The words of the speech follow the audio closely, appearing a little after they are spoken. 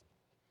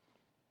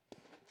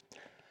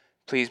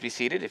Please be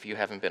seated if you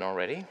haven't been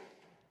already.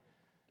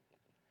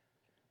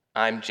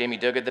 I'm Jamie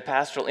Duguid, the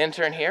pastoral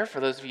intern here,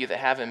 for those of you that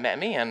haven't met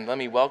me, and let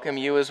me welcome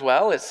you as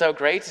well. It's so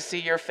great to see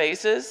your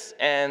faces,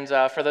 and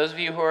for those of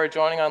you who are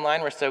joining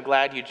online, we're so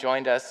glad you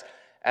joined us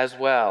as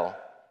well.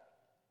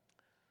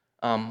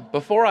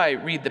 Before I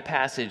read the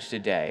passage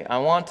today, I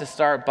want to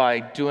start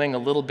by doing a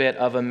little bit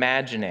of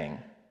imagining.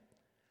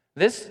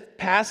 This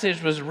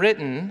passage was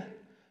written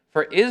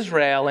for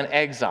Israel in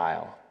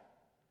exile,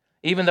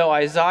 even though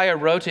Isaiah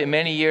wrote it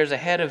many years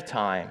ahead of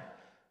time.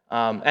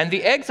 And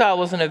the exile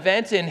was an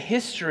event in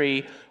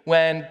history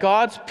when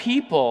God's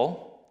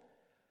people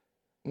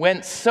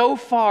went so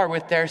far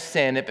with their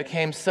sin, it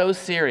became so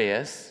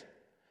serious,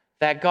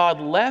 that God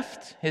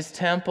left his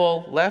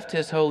temple, left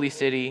his holy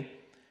city,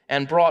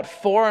 and brought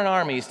foreign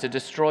armies to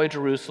destroy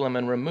Jerusalem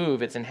and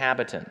remove its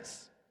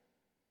inhabitants.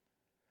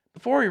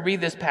 Before we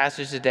read this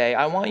passage today,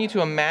 I want you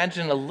to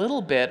imagine a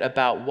little bit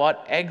about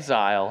what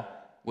exile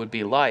would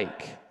be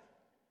like.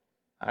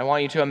 I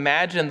want you to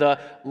imagine the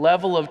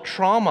level of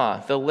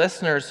trauma the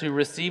listeners who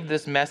received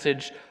this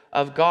message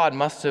of God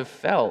must have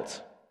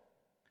felt.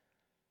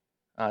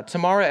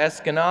 Tamara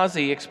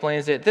Eskenazi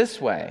explains it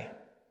this way.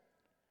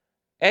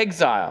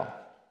 Exile.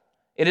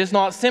 It is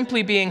not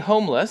simply being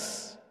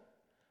homeless.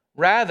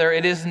 Rather,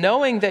 it is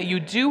knowing that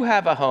you do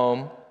have a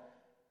home,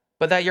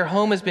 but that your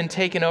home has been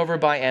taken over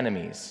by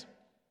enemies.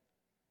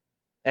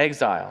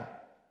 Exile.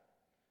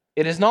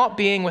 It is not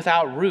being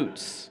without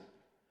roots.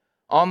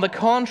 On the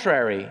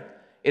contrary,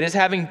 it is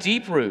having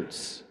deep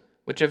roots,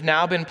 which have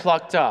now been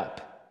plucked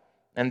up.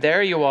 And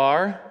there you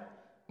are,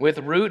 with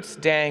roots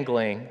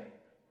dangling,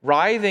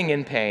 writhing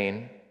in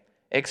pain,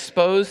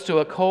 exposed to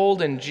a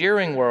cold and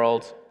jeering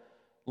world,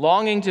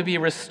 longing to be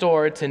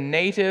restored to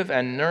native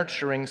and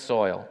nurturing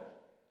soil.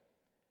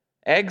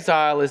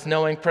 Exile is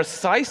knowing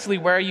precisely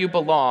where you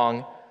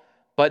belong,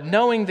 but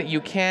knowing that you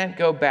can't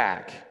go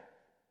back.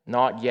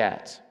 Not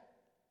yet.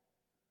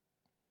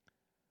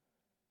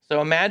 So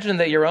imagine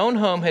that your own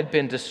home had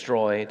been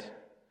destroyed,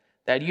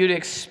 that you'd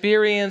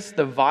experienced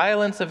the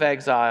violence of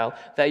exile,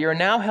 that you're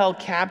now held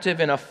captive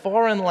in a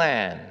foreign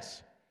land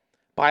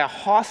by a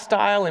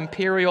hostile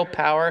imperial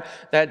power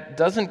that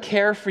doesn't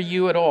care for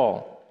you at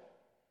all.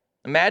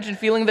 Imagine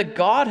feeling that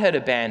God had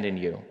abandoned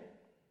you.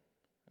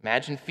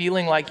 Imagine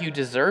feeling like you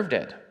deserved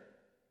it.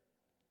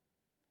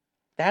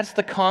 That's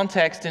the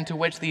context into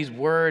which these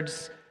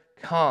words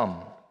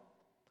come.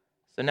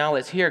 So now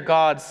let's hear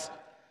God's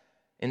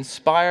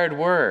inspired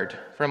word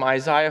from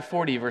Isaiah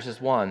 40,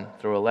 verses 1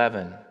 through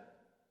 11.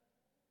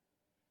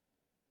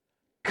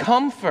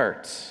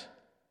 Comfort,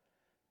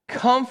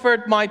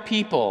 comfort my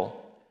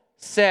people,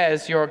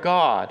 says your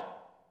God.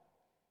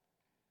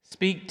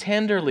 Speak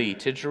tenderly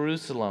to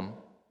Jerusalem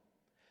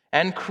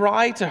and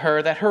cry to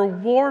her that her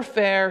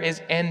warfare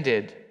is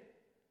ended,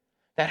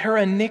 that her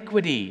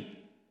iniquity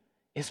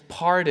is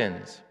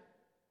pardoned,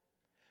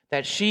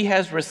 that she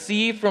has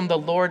received from the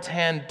Lord's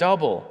hand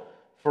double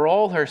for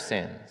all her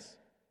sins.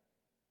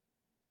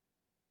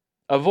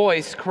 A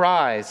voice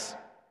cries,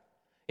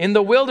 "In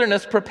the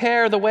wilderness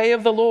prepare the way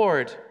of the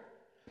Lord.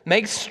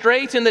 Make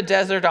straight in the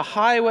desert a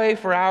highway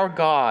for our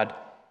God.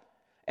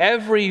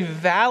 Every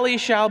valley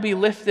shall be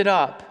lifted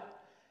up,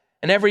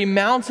 and every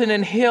mountain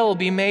and hill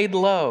be made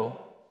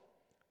low.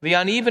 The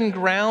uneven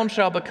ground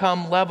shall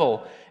become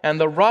level, and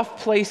the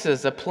rough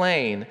places a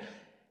plain.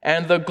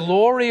 And the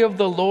glory of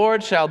the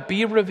Lord shall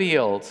be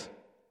revealed,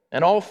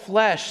 and all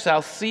flesh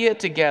shall see it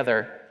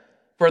together,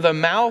 for the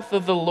mouth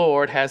of the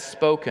Lord has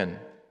spoken."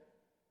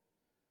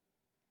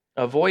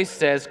 A voice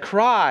says,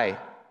 "Cry."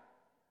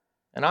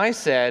 And I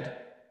said,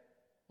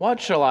 "What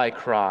shall I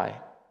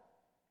cry?"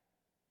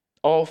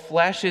 All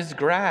flesh is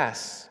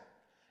grass,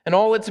 and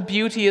all its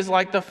beauty is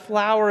like the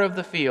flower of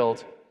the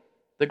field.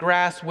 The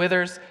grass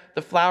withers,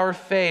 the flower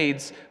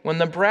fades, when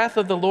the breath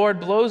of the Lord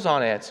blows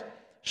on it.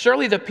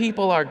 Surely the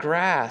people are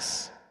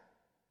grass.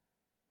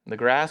 The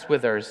grass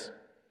withers,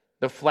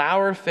 the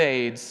flower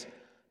fades,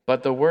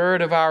 but the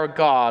word of our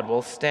God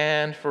will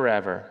stand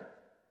forever.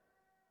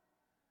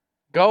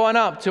 Go on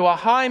up to a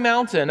high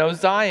mountain, O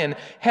Zion,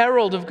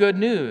 herald of good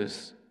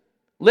news.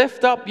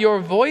 Lift up your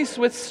voice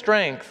with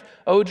strength,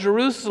 O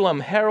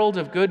Jerusalem, herald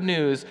of good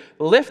news.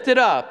 Lift it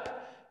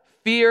up,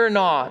 fear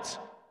not.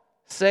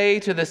 Say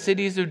to the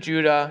cities of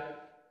Judah,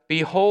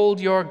 behold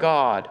your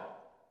God.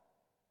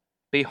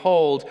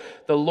 Behold,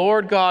 the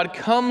Lord God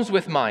comes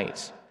with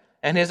might,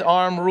 and his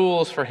arm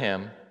rules for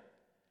him.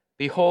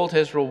 Behold,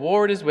 his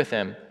reward is with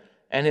him,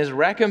 and his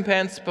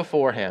recompense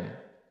before him.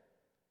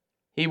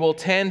 He will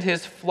tend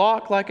his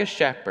flock like a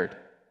shepherd.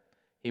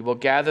 He will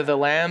gather the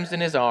lambs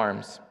in his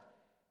arms.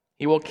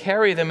 He will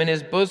carry them in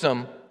his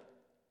bosom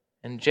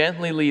and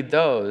gently lead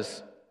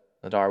those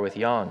that are with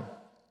young.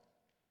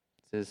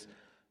 This is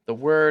the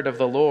word of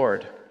the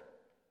Lord.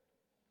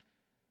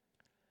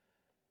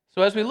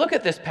 So as we look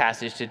at this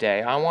passage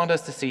today, I want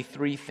us to see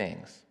three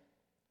things.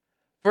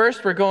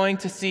 First, we're going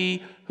to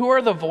see who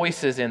are the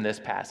voices in this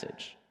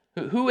passage.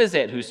 Who is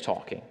it who's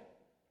talking?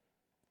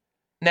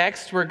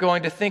 Next, we're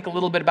going to think a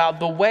little bit about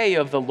the way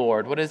of the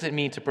Lord. What does it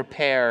mean to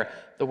prepare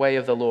the way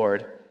of the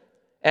Lord?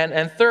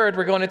 And third,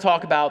 we're going to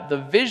talk about the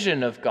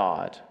vision of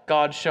God,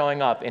 God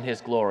showing up in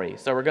his glory.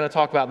 So we're going to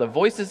talk about the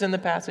voices in the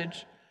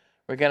passage,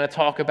 we're going to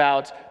talk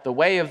about the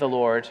way of the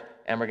Lord,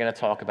 and we're going to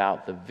talk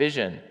about the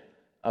vision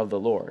of the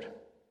Lord.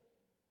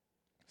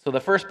 So the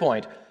first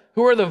point,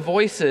 who are the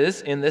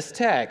voices in this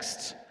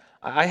text?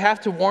 I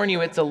have to warn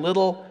you, it's a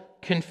little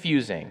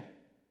confusing.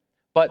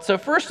 But so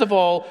first of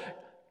all,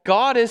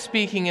 God is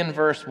speaking in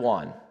verse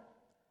 1.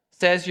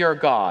 Says your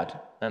God,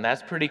 and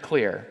that's pretty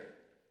clear.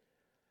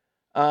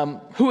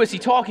 Who is he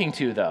talking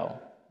to, though,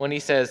 when he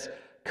says,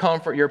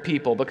 comfort your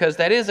people? Because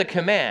that is a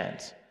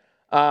command.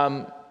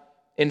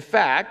 In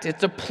fact,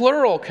 it's a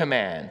plural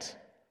command.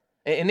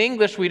 In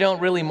English, we don't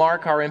really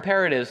mark our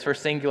imperatives for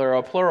singular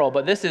or plural,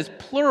 but this is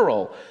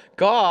plural.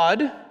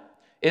 God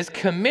is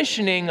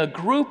commissioning a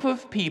group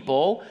of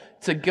people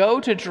to go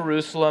to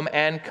Jerusalem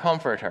and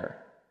comfort her.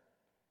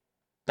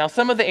 Now,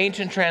 some of the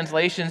ancient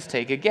translations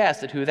take a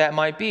guess at who that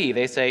might be.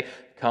 They say,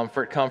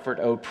 comfort, comfort,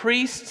 O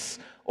priests,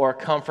 or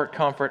comfort,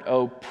 comfort,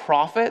 O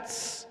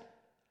prophets.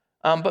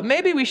 But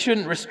maybe we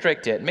shouldn't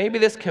restrict it. Maybe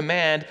this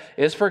command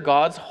is for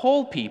God's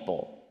whole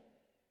people.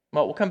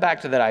 Well, we'll come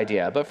back to that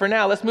idea. But for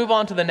now, let's move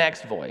on to the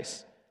next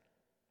voice.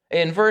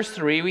 In verse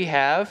 3, we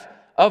have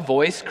a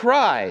voice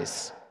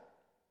cries.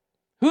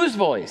 Whose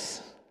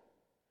voice?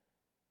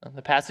 Well,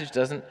 the passage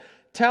doesn't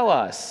tell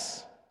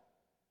us.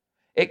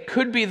 It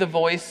could be the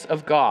voice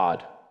of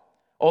God,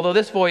 although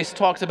this voice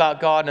talks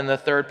about God in the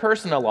third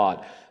person a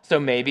lot, so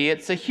maybe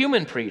it's a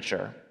human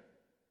preacher.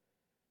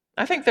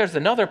 I think there's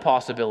another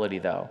possibility,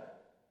 though.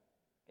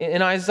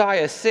 In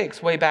Isaiah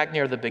 6, way back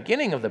near the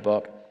beginning of the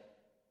book,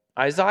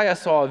 Isaiah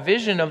saw a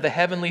vision of the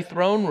heavenly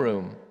throne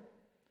room.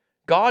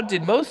 God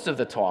did most of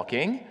the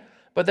talking,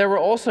 but there were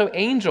also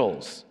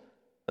angels,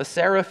 the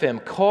seraphim,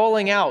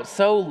 calling out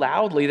so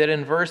loudly that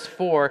in verse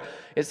 4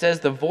 it says,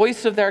 the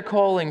voice of their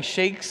calling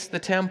shakes the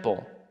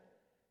temple.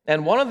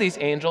 And one of these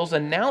angels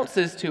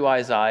announces to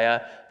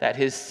Isaiah that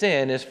his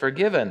sin is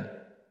forgiven.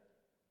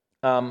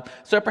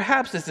 So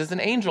perhaps this is an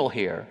angel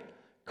here,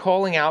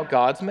 calling out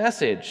God's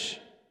message.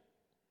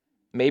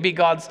 Maybe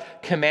God's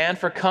command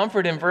for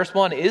comfort in verse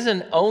 1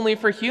 isn't only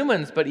for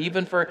humans, but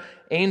even for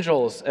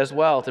angels as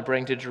well to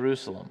bring to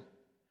Jerusalem.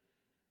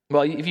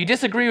 Well, if you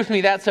disagree with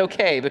me, that's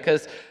okay,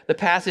 because the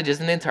passage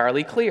isn't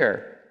entirely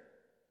clear.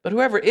 But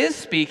whoever is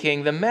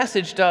speaking, the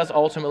message does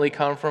ultimately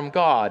come from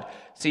God.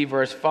 See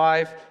verse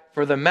 5,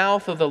 for the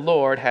mouth of the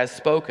Lord has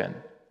spoken.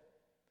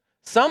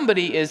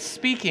 Somebody is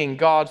speaking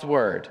God's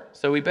word,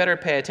 so we better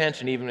pay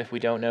attention even if we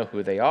don't know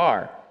who they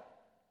are.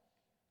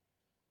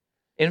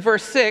 In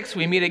verse 6,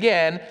 we meet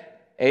again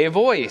a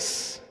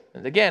voice.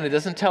 And again, it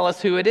doesn't tell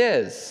us who it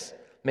is.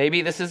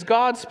 Maybe this is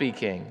God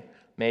speaking.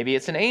 Maybe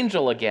it's an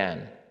angel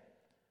again.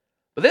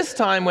 But this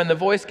time, when the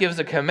voice gives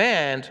a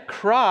command,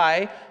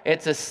 cry,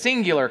 it's a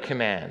singular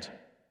command.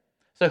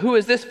 So who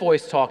is this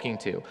voice talking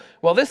to?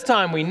 Well, this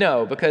time we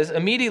know, because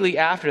immediately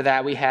after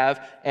that we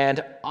have,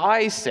 and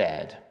I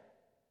said.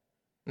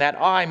 That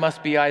I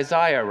must be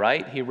Isaiah,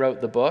 right? He wrote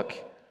the book.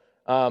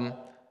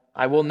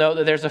 I will note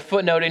that there's a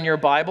footnote in your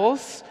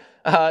Bibles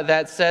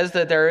that says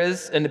that there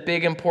is a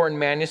big important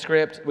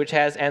manuscript which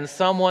has, and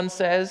someone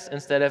says,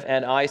 instead of,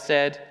 and I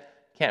said.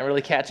 Can't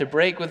really catch a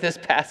break with this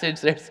passage.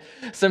 There's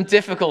some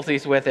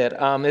difficulties with it.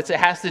 It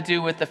has to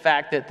do with the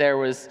fact that there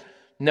was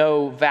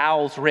no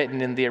vowels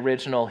written in the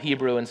original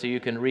Hebrew, and so you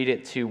can read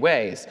it two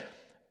ways.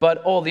 But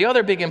all the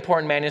other big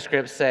important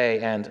manuscripts say,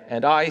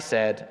 and I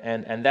said,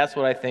 and that's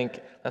what I think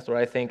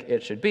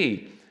it should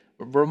be.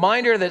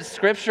 Reminder that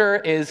Scripture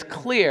is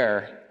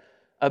clear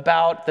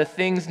about the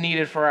things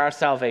needed for our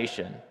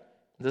salvation.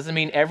 It doesn't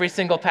mean every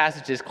single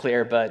passage is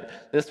clear,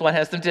 but this one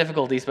has some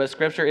difficulties, but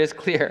Scripture is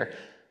clear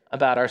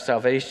about our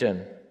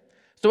salvation.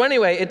 So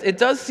anyway, it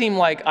does seem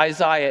like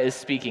Isaiah is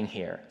speaking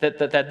here, that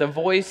the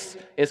voice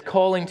is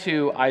calling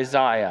to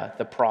Isaiah,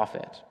 the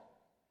prophet.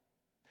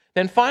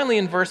 Then finally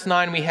in verse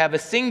 9 we have a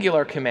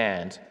singular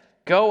command,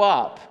 go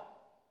up.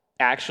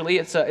 Actually,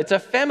 it's a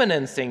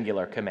feminine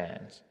singular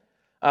command.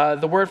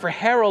 The word for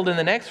herald in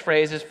the next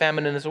phrase is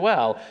feminine as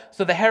well.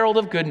 So the herald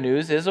of good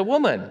news is a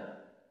woman.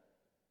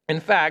 In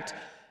fact,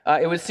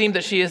 it would seem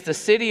that she is the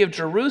city of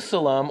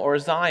Jerusalem or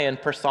Zion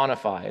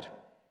personified.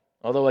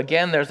 Although,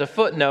 again, there's a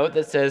footnote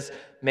that says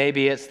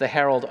maybe it's the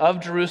herald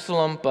of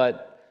Jerusalem,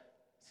 but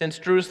since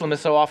Jerusalem is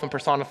so often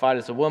personified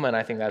as a woman,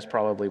 I think that's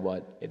probably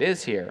what it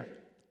is here.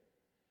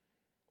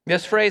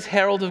 This phrase,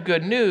 herald of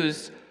good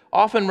news,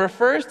 often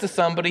refers to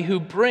somebody who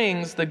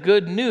brings the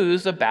good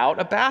news about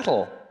a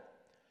battle.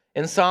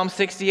 In Psalm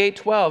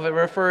 68:12, it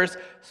refers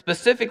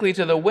specifically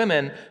to the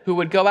women who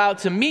would go out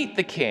to meet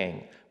the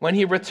king when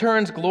he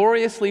returns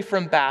gloriously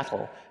from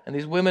battle, and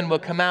these women will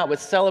come out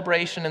with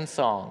celebration and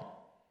song.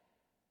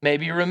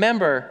 Maybe you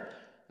remember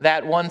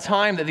that one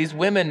time that these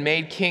women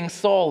made King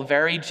Saul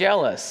very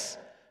jealous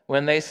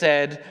when they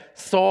said,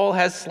 Saul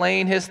has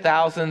slain his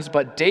thousands,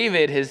 but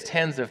David his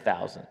tens of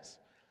thousands.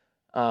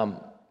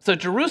 So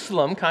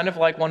Jerusalem, kind of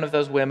like one of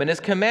those women, is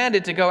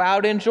commanded to go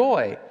out in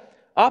joy,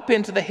 up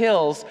into the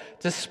hills,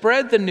 to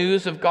spread the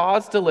news of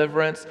God's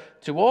deliverance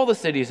to all the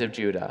cities of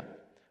Judah.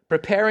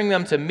 preparing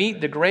them to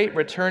meet the great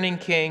returning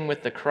king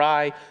with the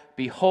cry,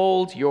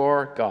 'Behold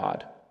your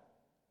God.'"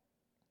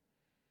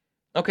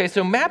 Okay,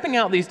 so mapping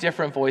out these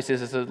different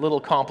voices is a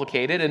little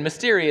complicated and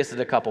mysterious at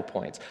a couple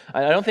points.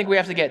 I don't think we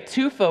have to get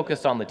too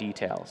focused on the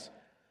details.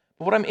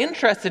 But what I'm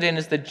interested in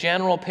is the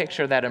general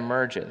picture that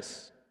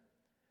emerges.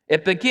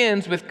 It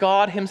begins with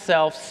God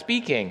himself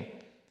speaking.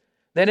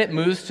 Then it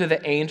moves to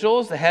the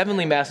angels, the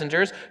heavenly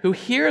messengers, who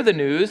hear the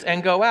news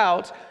and go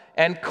out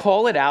and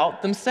call it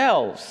out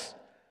themselves.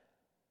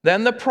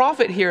 Then the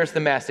prophet hears the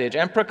message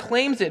and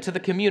proclaims it to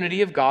the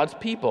community of God's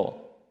people.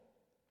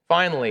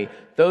 Finally,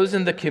 those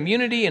in the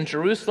community in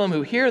Jerusalem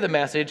who hear the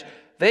message,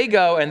 they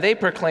go and they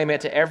proclaim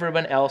it to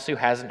everyone else who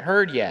hasn't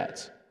heard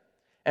yet.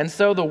 And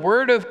so the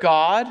word of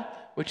God,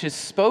 which is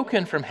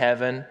spoken from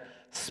heaven,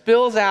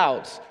 spills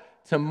out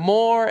to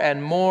more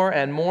and more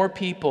and more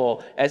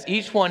people as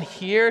each one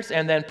hears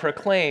and then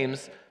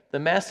proclaims the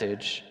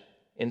message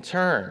in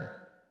turn.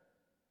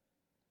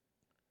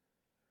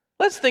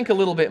 Let's think a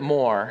little bit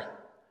more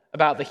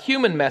about the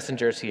human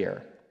messengers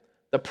here,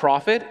 the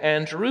prophet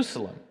and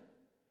Jerusalem.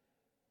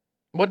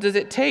 What does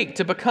it take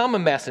to become a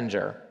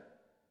messenger?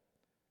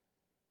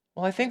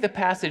 Well, I think the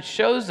passage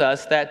shows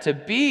us that to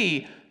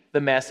be the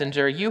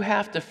messenger, you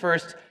have to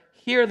first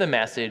hear the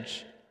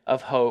message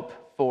of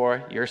hope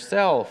for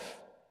yourself.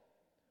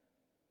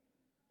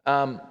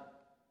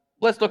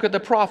 Let's look at the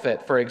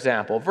prophet, for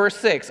example. Verse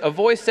 6, "A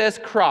voice says,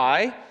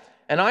 'Cry,'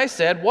 and I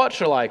said, 'What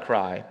shall I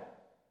cry?'"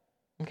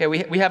 Okay,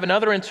 we have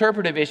another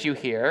interpretive issue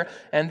here,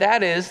 and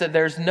that is that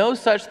there's no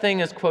such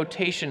thing as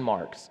quotation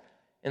marks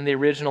in the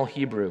original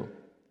Hebrew.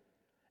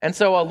 And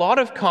so a lot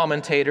of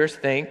commentators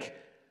think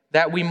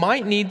that we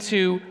might need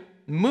to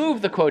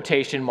move the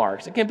quotation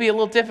marks. It can be a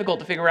little difficult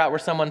to figure out where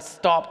someone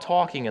stopped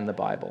talking in the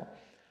Bible.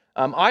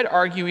 I'd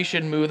argue we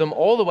should move them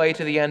all the way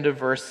to the end of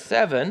verse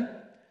 7,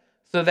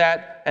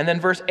 and then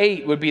verse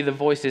 8 would be the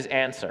voice's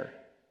answer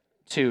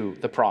to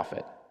the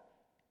prophet.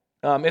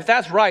 If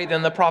that's right,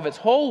 then the prophet's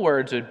whole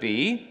words would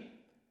be,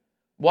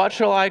 "What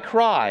shall I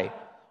cry?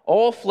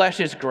 All flesh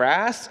is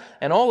grass,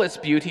 and all its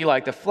beauty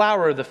like the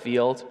flower of the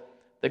field.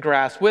 The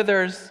grass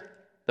withers,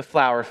 the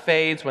flower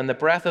fades when the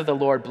breath of the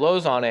Lord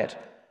blows on it.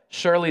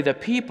 Surely the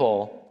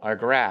people are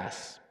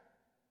grass."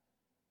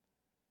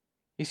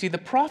 You see, the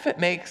prophet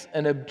makes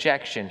an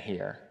objection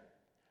here.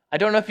 I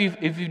don't know if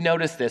you've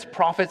noticed this.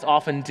 Prophets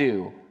often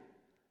do.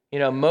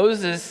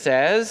 Moses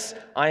says,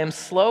 "I am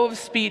slow of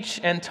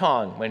speech and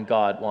tongue," when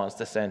God wants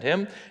to send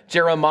him.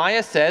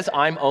 Jeremiah says,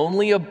 "I'm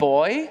only a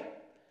boy."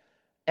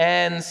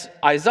 And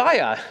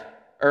Isaiah,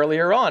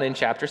 earlier on in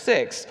chapter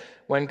 6,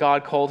 when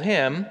God called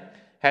him,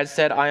 had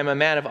said, "I am a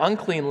man of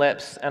unclean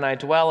lips, and I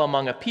dwell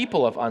among a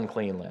people of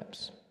unclean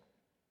lips."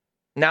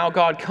 Now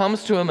God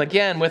comes to him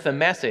again with a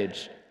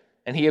message,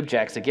 and he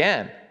objects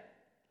again.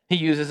 He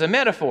uses a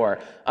metaphor.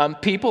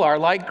 People are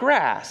like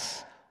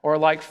grass or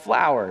like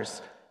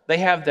flowers. They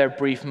have their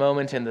brief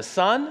moment in the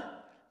sun.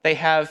 They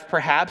have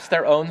perhaps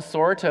their own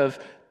sort of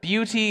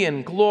beauty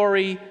and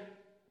glory,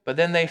 but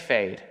then they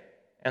fade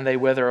and they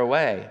wither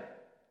away.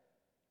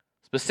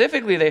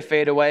 Specifically, they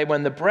fade away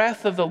when the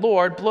breath of the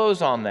Lord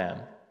blows on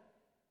them.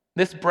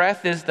 This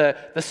breath is the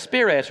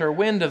spirit or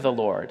wind of the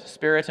Lord.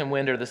 Spirit and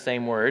wind are the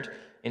same word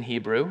in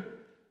Hebrew.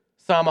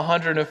 Psalm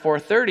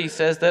 104:30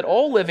 says that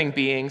all living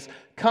beings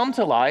come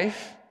to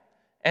life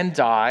and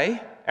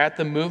die at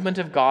the movement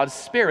of God's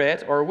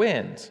spirit or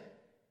wind.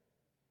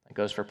 It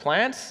goes for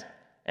plants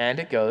and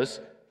it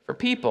goes for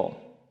people.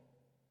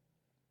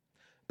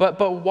 But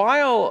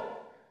while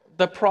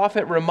the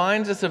prophet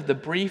reminds us of the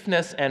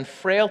briefness and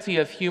frailty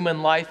of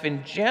human life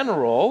in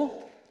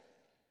general,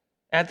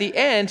 at the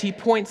end, he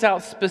points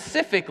out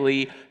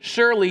specifically,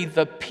 surely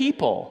the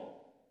people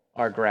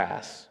are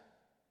grass.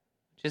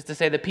 Which is to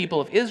say, the people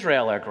of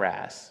Israel are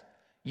grass.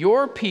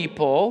 Your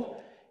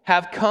people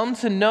have come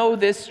to know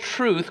this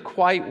truth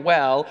quite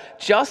well,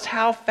 just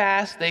how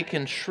fast they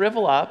can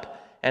shrivel up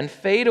and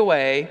fade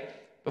away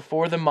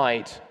before the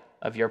might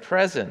of your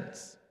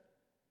presence.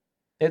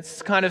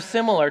 It's kind of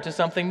similar to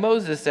something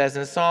Moses says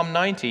in Psalm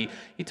 90.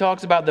 He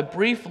talks about the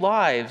brief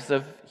lives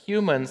of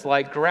humans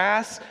like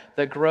grass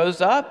that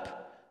grows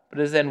up, but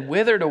is then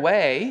withered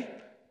away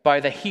by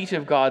the heat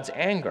of God's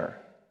anger.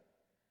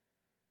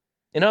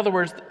 In other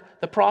words,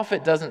 the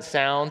prophet doesn't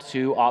sound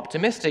too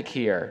optimistic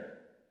here.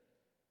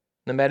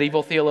 The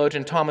medieval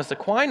theologian Thomas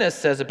Aquinas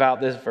says about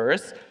this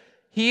verse,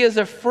 he is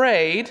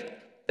afraid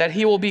that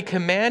he will be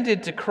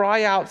commanded to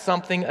cry out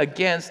something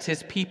against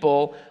his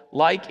people,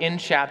 like in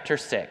chapter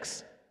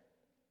 6.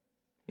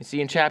 You see,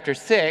 in chapter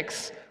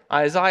 6,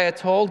 Isaiah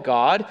told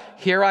God,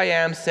 "Here I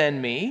am,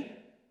 send me."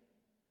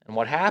 And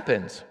what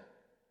happened?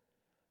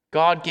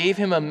 God gave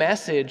him a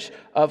message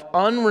of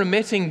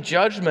unremitting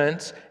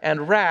judgment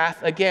and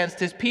wrath against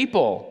his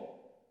people.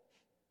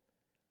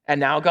 And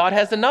now God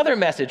has another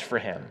message for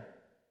him.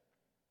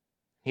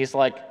 He's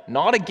like,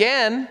 "Not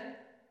again.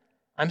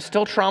 I'm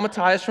still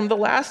traumatized from the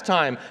last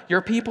time.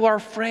 Your people are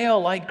frail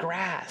like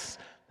grass.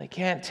 They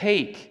can't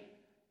take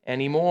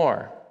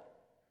anymore."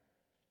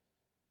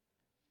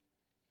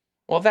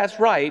 Well, if that's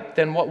right,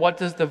 then what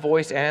does the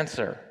voice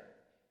answer?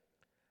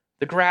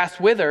 The grass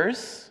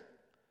withers,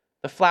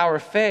 the flower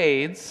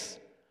fades,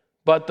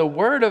 but the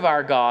word of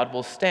our God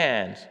will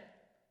stand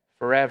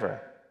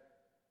forever.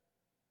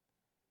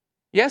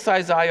 Yes,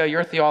 Isaiah,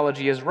 your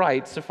theology is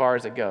right so far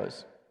as it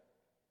goes.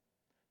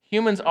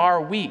 Humans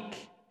are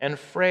weak and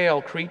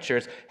frail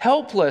creatures,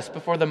 helpless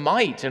before the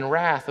might and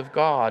wrath of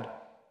God.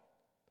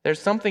 There's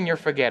something you're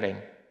forgetting.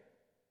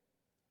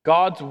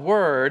 God's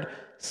word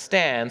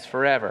stands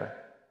forever.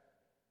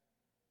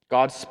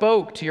 God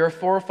spoke to your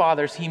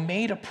forefathers. He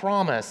made a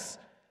promise,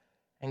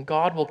 and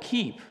God will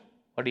keep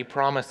what he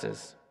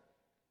promises.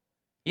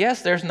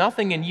 Yes, there's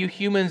nothing in you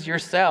humans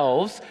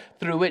yourselves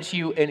through which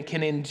you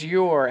can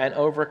endure and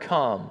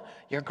overcome.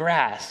 You're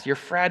grass, you're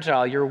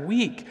fragile, you're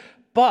weak,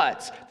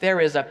 but there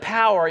is a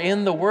power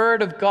in the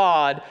word of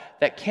God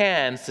that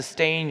can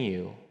sustain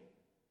you.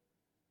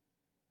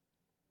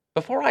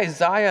 Before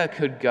Isaiah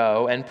could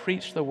go and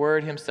preach the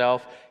word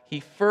himself, he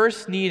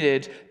first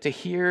needed to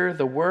hear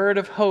the word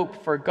of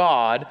hope for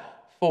God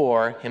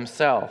for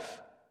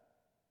himself.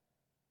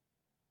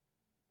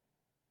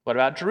 What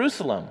about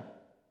Jerusalem?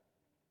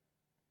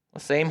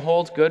 The same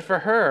holds good for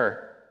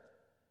her.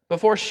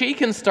 Before she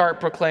can start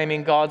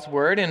proclaiming God's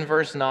word in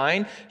verse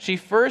 9, she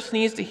first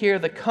needs to hear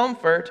the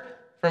comfort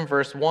from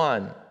verse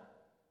 1.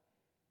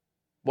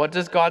 What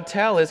does God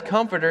tell his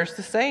comforters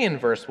to say in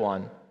verse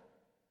 1?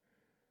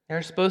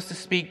 They're supposed to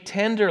speak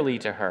tenderly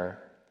to her.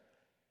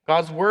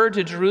 God's word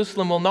to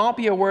Jerusalem will not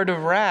be a word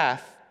of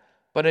wrath,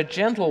 but a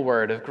gentle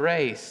word of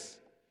grace.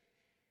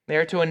 They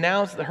are to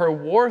announce that her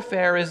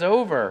warfare is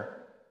over.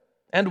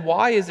 And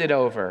why is it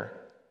over?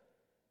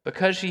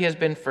 Because she has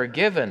been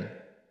forgiven.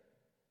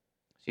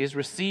 She has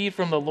received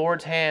from the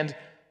Lord's hand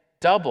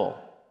double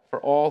for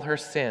all her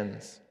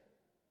sins.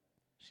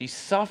 She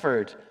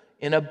suffered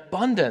in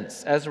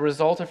abundance as a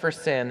result of her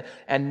sin,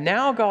 and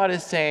now God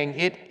is saying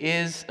it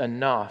is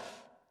enough.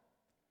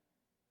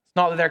 It's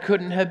not that there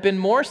couldn't have been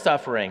more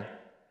suffering.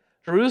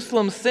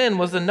 Jerusalem's sin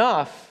was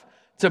enough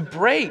to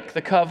break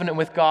the covenant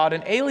with God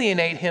and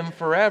alienate him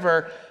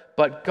forever,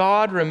 but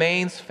God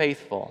remains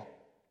faithful.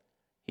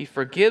 He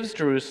forgives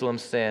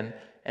Jerusalem's sin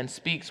and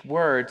speaks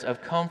words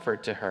of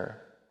comfort to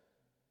her.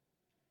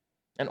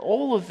 And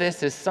all of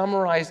this is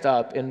summarized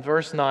up in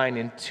verse 9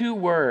 in two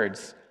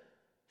words: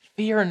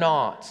 fear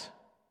not.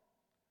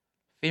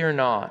 Fear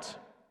not.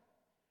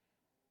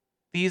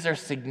 These are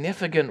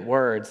significant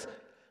words.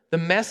 The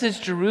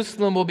message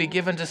Jerusalem will be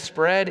given to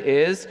spread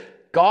is,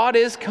 God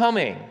is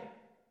coming.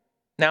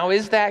 Now,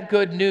 is that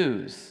good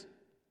news?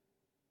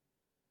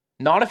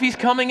 Not if he's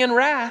coming in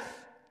wrath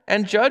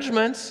and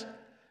judgment.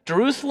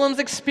 Jerusalem's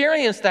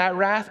experienced that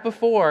wrath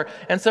before,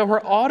 and so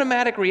her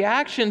automatic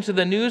reaction to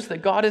the news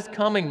that God is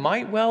coming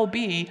might well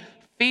be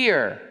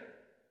fear.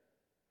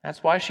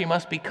 That's why she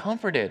must be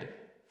comforted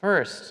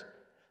first.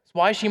 That's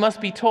why she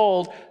must be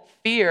told,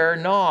 fear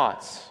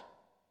not.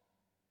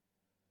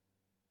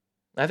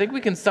 I think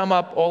we can sum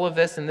up all of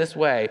this in this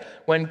way.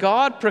 When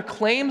God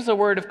proclaims a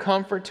word of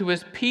comfort to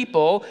his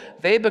people,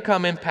 they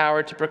become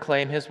empowered to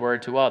proclaim his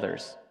word to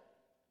others.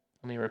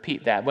 Let me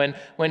repeat that.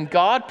 When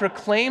God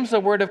proclaims a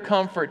word of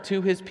comfort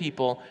to his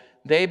people,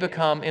 they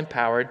become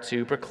empowered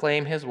to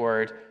proclaim his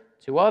word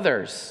to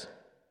others.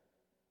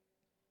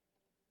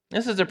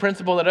 This is a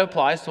principle that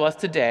applies to us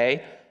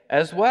today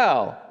as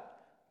well.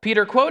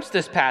 Peter quotes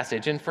this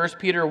passage in 1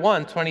 Peter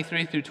 1,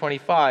 23 through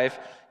 25.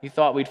 You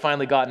thought we'd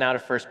finally gotten out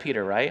of 1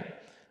 Peter, right?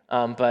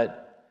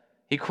 But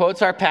he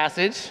quotes our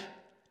passage.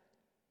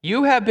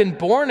 You have been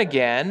born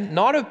again,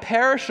 not of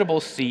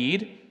perishable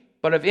seed,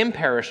 but of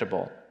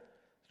imperishable,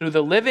 through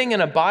the living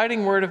and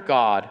abiding word of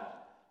God.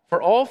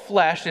 For all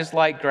flesh is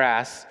like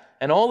grass,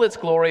 and all its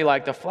glory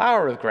like the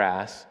flower of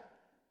grass.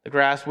 The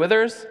grass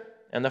withers,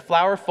 and the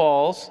flower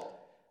falls,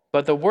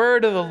 but the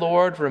word of the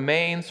Lord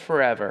remains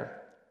forever.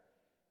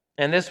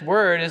 And this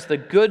word is the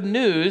good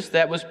news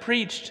that was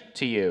preached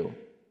to you.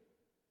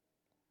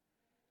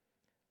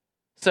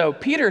 So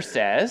Peter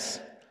says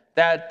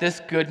that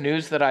this good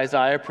news that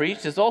Isaiah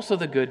preached is also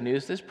the good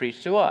news that's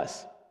preached to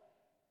us.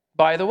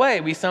 By the way,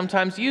 we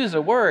sometimes use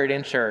a word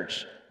in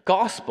church,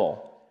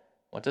 gospel.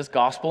 What does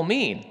gospel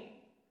mean?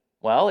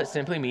 Well, it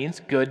simply means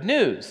good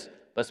news.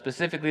 But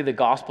specifically, the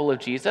gospel of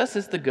Jesus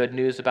is the good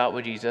news about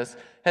what Jesus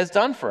has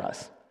done for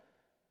us.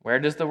 Where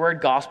does the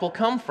word gospel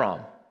come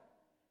from?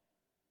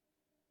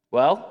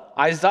 Well,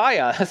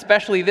 Isaiah,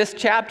 especially this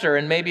chapter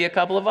and maybe a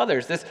couple of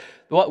others.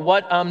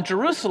 What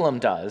Jerusalem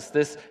does,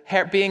 this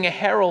being a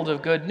herald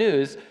of good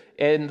news,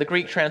 in the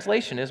Greek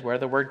translation is where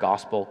the word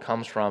gospel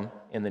comes from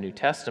in the New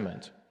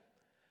Testament.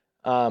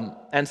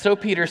 And so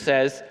Peter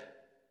says,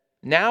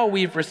 now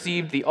we've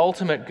received the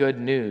ultimate good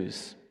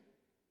news.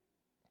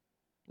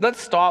 Let's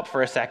stop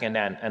for a second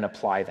and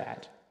apply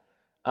that.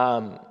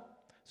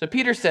 So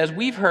Peter says,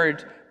 we've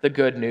heard the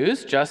good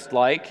news, just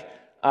like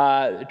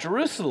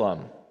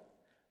Jerusalem.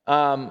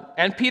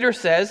 And Peter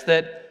says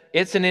that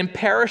it's an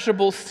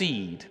imperishable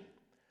seed.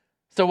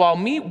 So while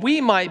we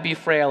might be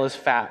frail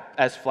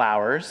as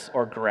flowers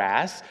or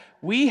grass,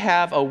 we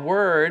have a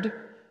word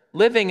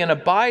living and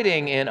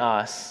abiding in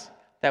us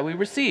that we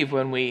receive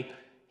when we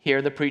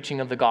hear the preaching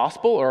of the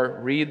gospel or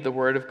read the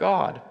word of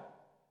God.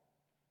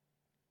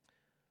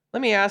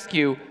 Let me ask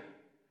you,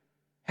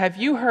 have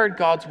you heard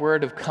God's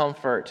word of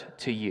comfort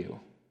to you?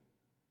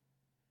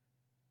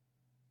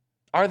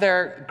 Are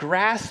there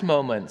grass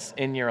moments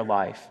in your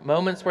life,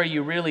 moments where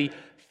you really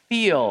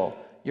feel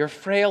your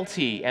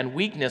frailty and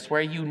weakness,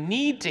 where you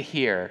need to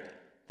hear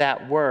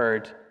that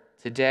word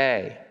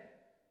today?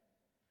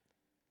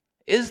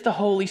 Is the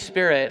Holy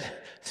Spirit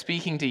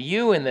speaking to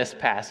you in this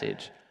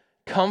passage,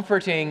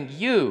 comforting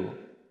you,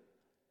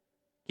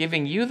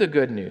 giving you the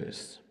good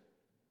news?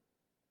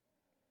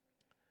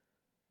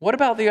 What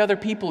about the other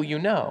people you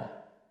know,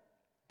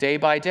 day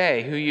by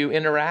day, who you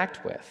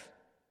interact with?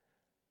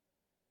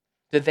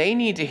 Do they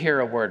need to hear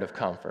a word of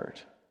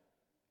comfort?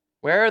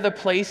 Where are the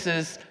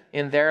places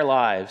in their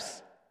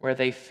lives where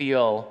they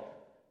feel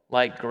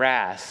like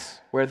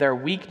grass, where their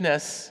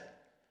weakness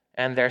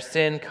and their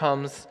sin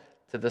comes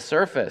to the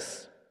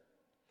surface?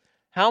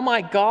 How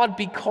might God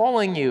be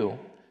calling you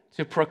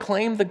to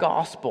proclaim the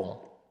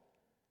gospel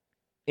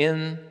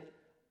in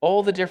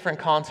all the different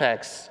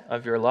contexts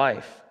of your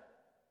life?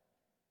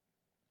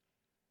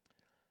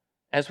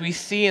 As we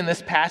see in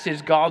this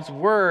passage, God's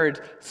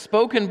word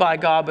spoken by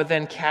God, but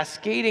then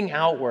cascading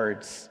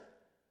outwards.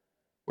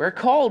 We're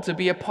called to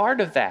be a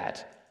part of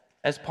that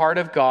as part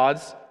of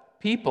God's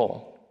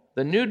people,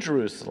 the New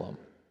Jerusalem.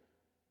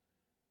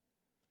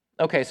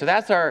 Okay, so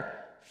that's our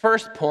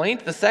first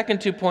point. The second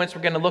 2 points,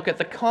 we're going to look at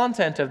the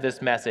content of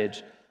this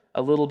message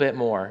a little bit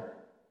more.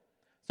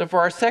 So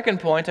for our second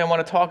point, I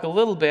want to talk a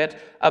little bit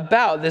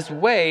about this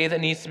way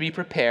that needs to be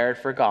prepared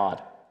for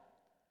God.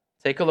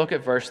 Take a look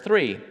at verse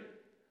 3.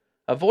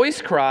 A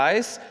voice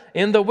cries,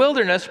 "In the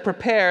wilderness,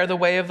 prepare the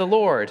way of the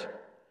Lord.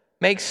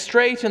 Make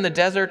straight in the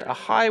desert a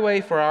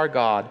highway for our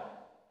God.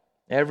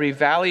 Every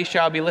valley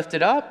shall be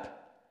lifted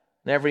up,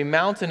 and every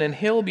mountain and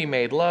hill be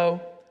made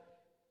low.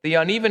 The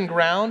uneven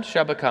ground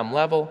shall become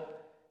level,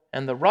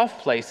 and the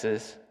rough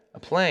places a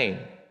plain."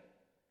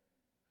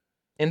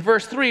 In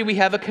verse 3, we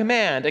have a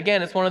command.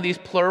 Again, it's one of these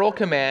plural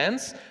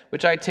commands,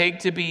 which I take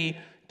to be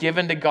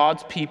given to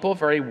God's people,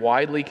 very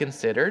widely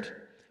considered.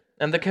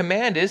 And the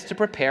command is to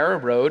prepare a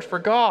road for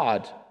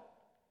God.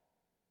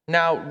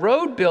 Now,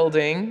 road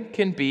building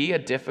can be a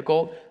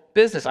difficult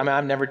business. I mean,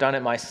 I've never done it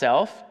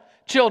myself.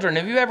 Children,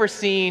 have you ever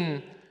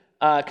seen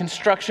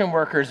construction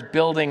workers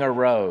building a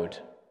road?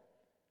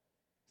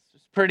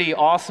 It's a pretty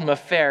awesome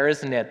affair,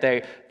 isn't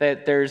it?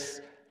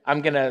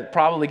 I'm going to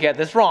probably get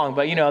this wrong,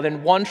 but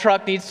then one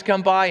truck needs to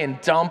come by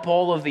and dump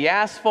all of the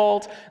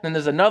asphalt. Then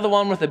there's another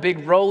one with a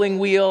big rolling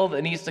wheel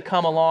that needs to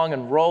come along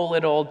and roll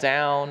it all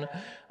down.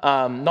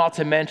 Not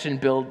to mention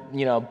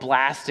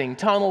blasting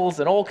tunnels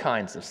and all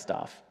kinds of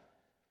stuff.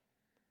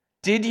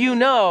 Did you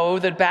know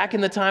that back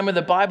in the time of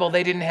the Bible,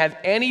 they didn't have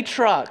any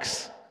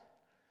trucks?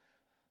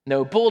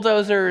 No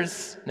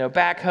bulldozers, no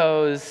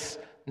backhoes,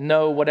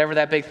 no whatever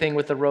that big thing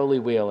with the rolly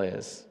wheel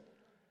is.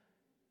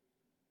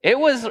 It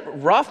was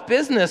rough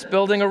business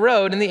building a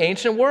road in the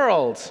ancient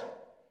world.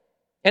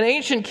 And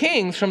ancient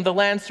kings from the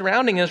land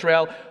surrounding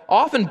Israel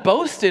often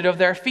boasted of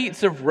their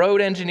feats of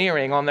road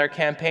engineering on their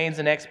campaigns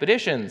and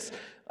expeditions,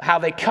 how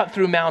they cut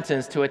through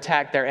mountains to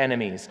attack their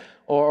enemies,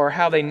 or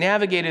how they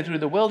navigated through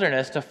the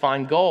wilderness to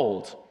find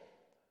gold.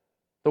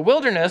 The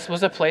wilderness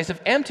was a place of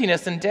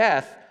emptiness and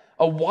death,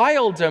 a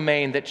wild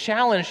domain that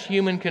challenged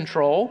human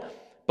control,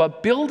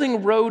 but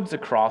building roads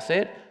across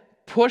it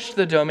pushed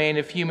the domain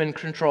of human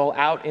control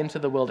out into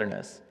the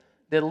wilderness.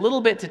 Did a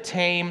little bit to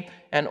tame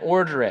and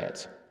order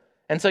it.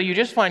 And so you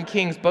just find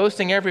kings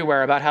boasting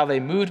everywhere about how they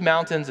moved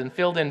mountains and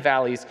filled in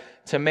valleys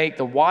to make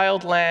the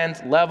wild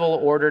lands level,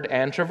 ordered,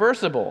 and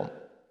traversable.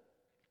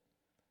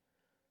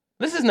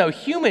 This is no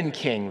human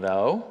king,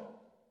 though,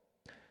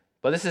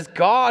 but this is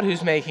God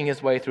who's making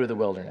his way through the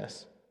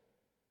wilderness.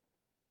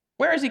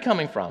 Where is he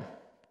coming from?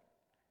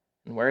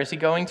 And where is he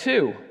going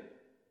to?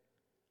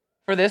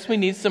 For this, we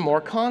need some more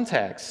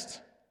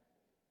context.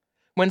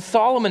 When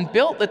Solomon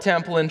built the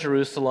temple in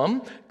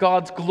Jerusalem,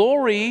 God's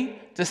glory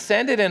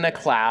descended in a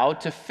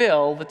cloud to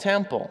fill the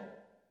temple.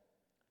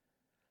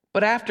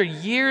 But after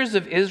years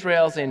of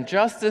Israel's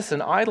injustice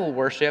and idol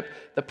worship,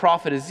 the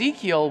prophet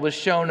Ezekiel was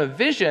shown a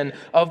vision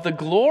of the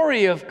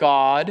glory of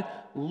God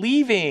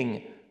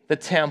leaving the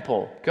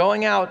temple,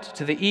 going out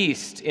to the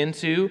east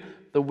into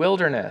the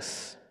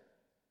wilderness.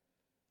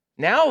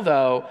 Now,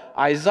 though,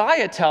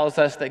 Isaiah tells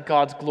us that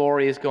God's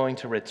glory is going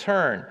to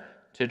return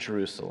to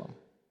Jerusalem.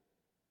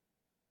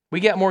 We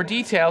get more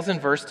details in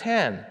verse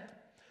 10.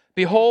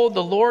 "Behold,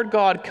 the Lord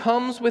God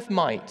comes with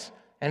might,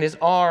 and his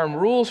arm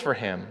rules for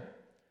him.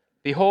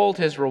 Behold,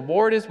 his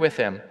reward is with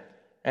him,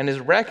 and his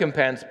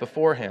recompense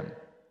before him."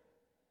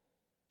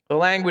 The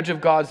language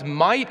of God's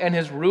might and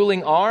his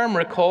ruling arm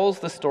recalls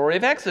the story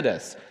of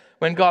Exodus,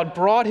 when God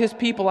brought his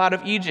people out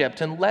of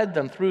Egypt and led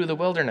them through the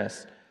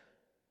wilderness.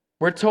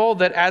 We're told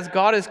that as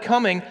God is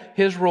coming,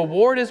 his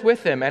reward is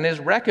with him, and his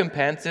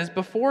recompense is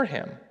before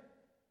him.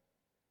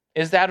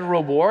 Is that a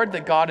reward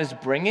that God is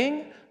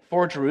bringing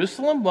for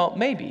Jerusalem? Well,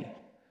 maybe.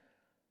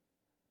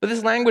 But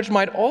this language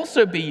might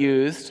also be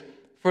used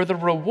for the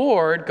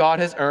reward God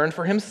has earned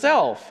for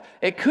himself.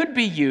 It could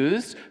be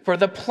used for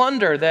the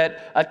plunder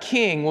that a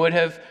king would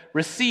have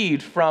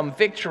received from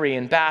victory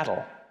in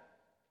battle.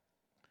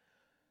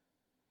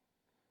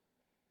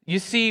 You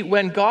see,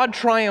 when God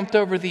triumphed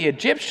over the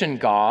Egyptian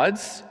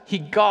gods, he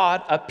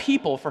got a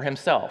people for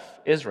himself,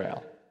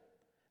 Israel.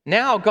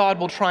 Now God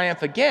will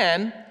triumph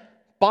again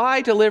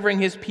by delivering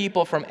his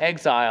people from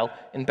exile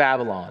in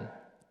Babylon.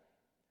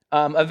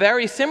 A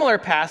very similar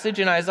passage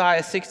in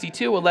Isaiah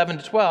 62, 11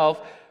 to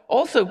 12,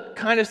 also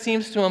kind of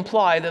seems to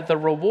imply that the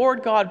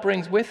reward God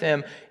brings with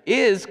him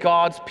is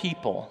God's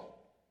people.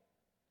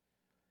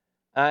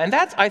 And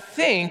that, I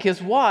think,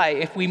 is why,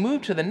 if we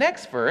move to the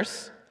next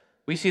verse,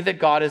 we see that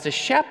God is a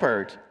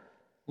shepherd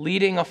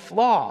leading a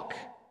flock.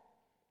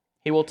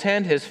 He will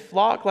tend his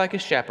flock like a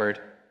shepherd.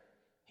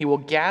 He will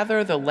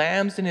gather the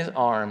lambs in his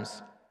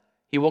arms.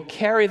 He will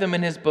carry them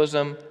in his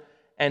bosom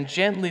and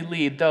gently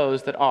lead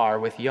those that are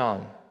with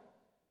young.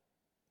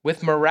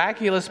 With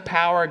miraculous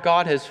power,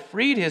 God has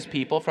freed his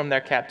people from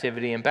their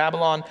captivity in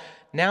Babylon.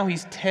 Now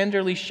he's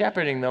tenderly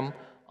shepherding them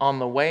on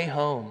the way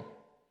home.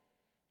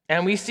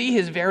 And we see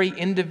his very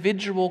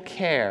individual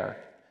care.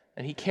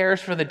 And he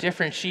cares for the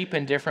different sheep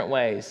in different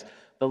ways.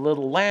 The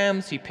little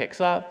lambs he picks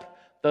up.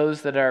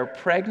 Those that are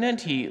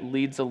pregnant he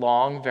leads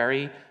along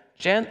very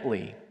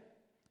gently.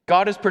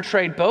 God is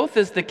portrayed both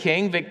as the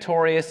king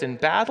victorious in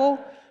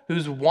battle,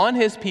 who's won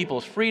his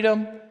people's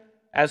freedom,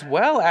 as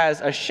well as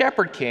a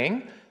shepherd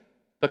king,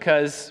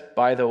 because,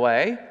 by the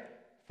way,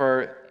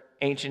 for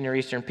ancient Near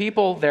Eastern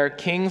people, their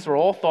kings were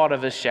all thought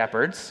of as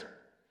shepherds.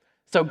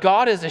 So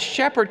God is a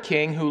shepherd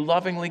king who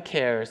lovingly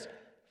cares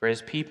for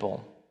his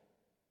people.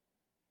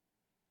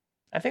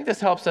 I think this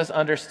helps us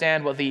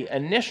understand what the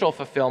initial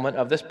fulfillment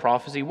of this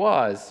prophecy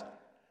was.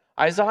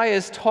 Isaiah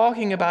is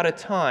talking about a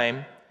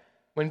time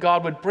when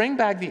God would bring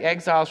back the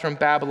exiles from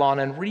Babylon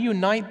and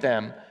reunite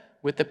them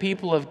with the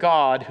people of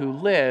God who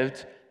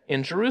lived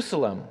in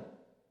Jerusalem.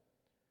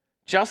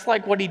 Just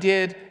like what he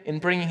did in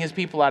bringing his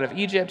people out of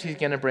Egypt, he's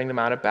going to bring them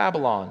out of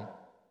Babylon.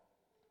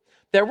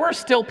 There were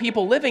still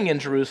people living in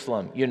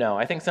Jerusalem, you know.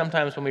 I think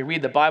sometimes when we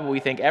read the Bible,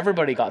 we think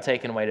everybody got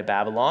taken away to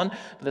Babylon,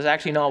 but that's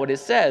actually not what it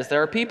says.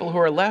 There are people who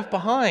are left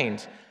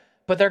behind,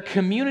 but their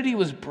community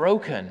was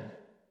broken.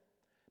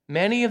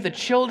 Many of the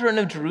children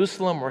of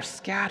Jerusalem were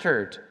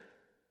scattered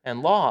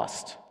and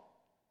lost.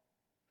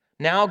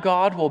 Now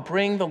God will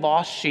bring the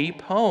lost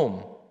sheep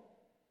home.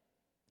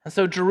 And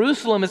so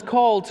Jerusalem is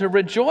called to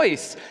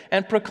rejoice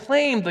and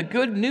proclaim the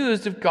good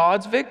news of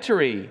God's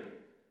victory.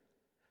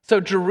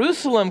 So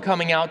Jerusalem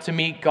coming out to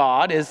meet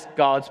God is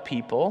God's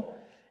people,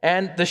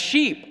 and the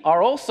sheep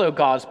are also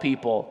God's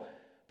people,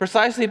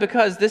 precisely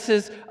because this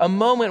is a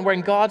moment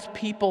when God's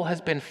people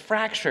has been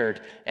fractured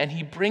and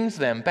he brings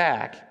them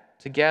back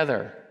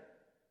together.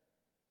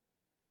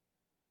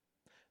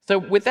 So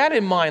with that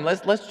in mind,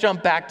 let's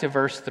jump back to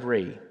verse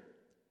 3.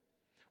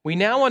 We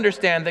now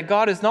understand that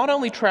God is not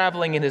only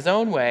traveling in his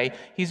own way,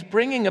 he's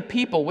bringing a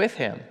people with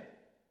him.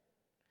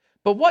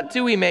 But what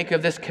do we make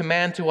of this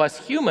command to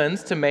us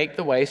humans to make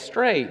the way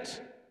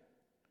straight?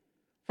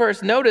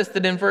 First, notice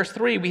that in verse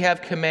 3 we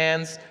have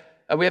commands,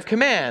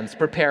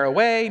 prepare a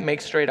way,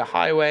 make straight a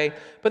highway.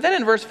 But then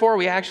in verse 4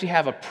 we actually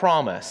have a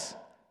promise.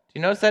 Do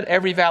you notice that?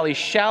 Every valley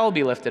shall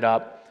be lifted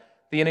up,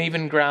 the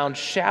uneven ground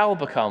shall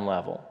become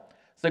level.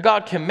 So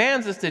God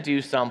commands us to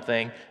do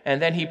something,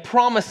 and then he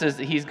promises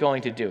that he's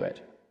going to do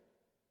it.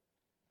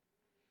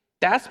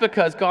 That's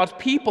because God's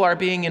people are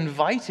being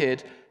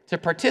invited to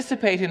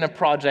participate in a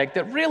project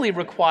that really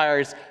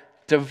requires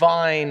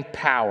divine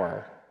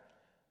power.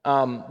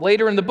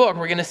 Later in the book,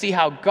 we're going to see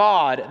how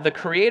God, the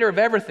creator of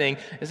everything,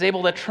 is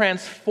able to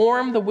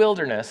transform the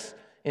wilderness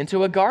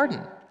into a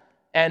garden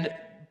and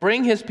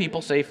bring his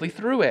people safely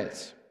through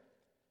it.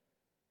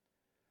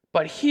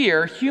 But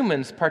here,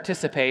 humans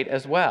participate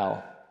as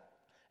well.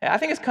 I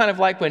think it's kind of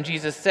like when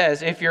Jesus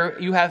says, if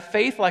you have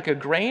faith like a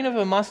grain of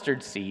a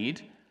mustard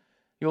seed,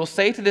 you will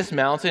say to this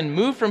mountain,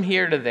 move from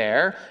here to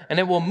there, and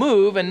it will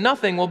move, and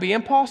nothing will be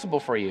impossible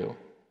for you.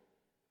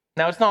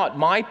 Now, it's not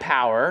my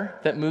power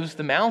that moves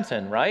the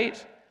mountain,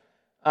 right?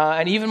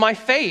 And even my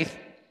faith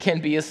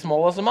can be as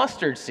small as a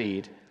mustard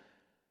seed.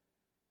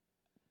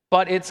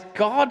 But it's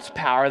God's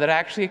power that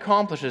actually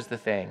accomplishes the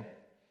thing.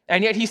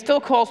 And yet he still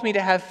calls me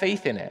to have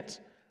faith in it,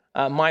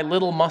 my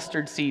little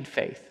mustard seed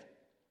faith.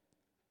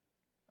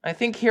 I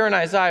think here in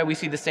Isaiah we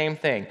see the same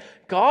thing.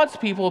 God's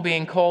people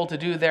being called to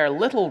do their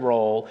little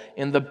role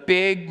in the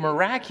big,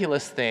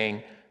 miraculous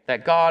thing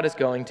that God is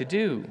going to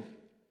do.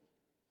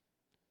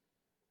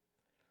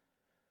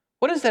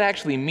 What does that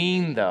actually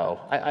mean, though?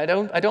 I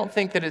don't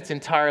think that it's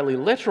entirely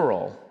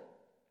literal.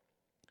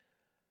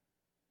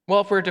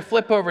 Well, if we were to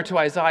flip over to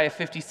Isaiah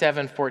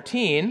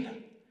 57:14,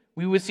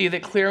 we would see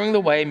that clearing the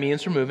way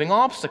means removing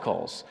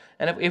obstacles.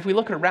 And if we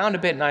look around a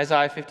bit in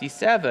Isaiah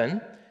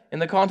 57, in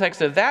the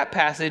context of that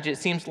passage, it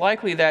seems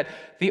likely that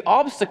the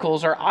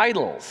obstacles are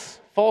idols,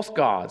 false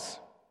gods.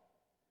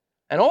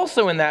 And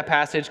also in that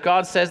passage,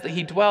 God says that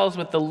he dwells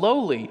with the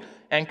lowly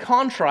and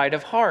contrite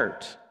of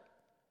heart.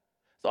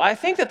 So I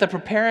think that the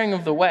preparing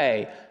of the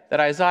way, that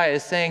Isaiah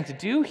is saying to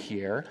do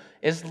here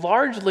is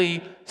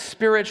largely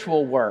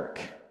spiritual work.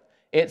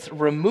 It's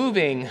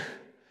removing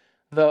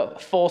the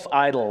false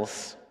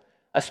idols,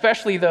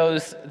 especially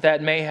those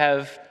that may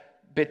have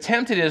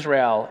tempted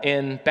Israel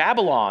in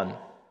Babylon,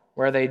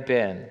 where they'd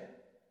been.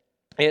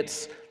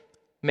 It's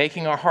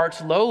making our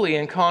hearts lowly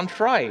and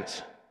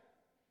contrite.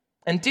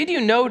 And did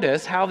you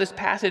notice how this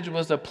passage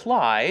was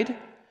applied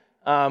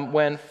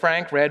when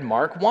Frank read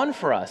Mark 1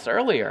 for us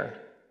earlier?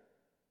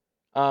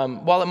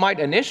 While it might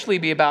initially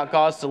be about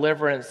God's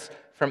deliverance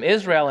from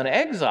Israel in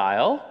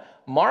exile,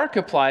 Mark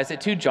applies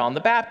it to John the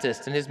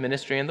Baptist in his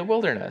ministry in the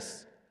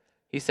wilderness.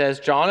 He says,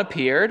 John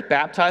appeared,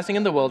 baptizing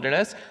in the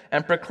wilderness,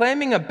 and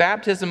proclaiming a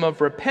baptism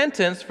of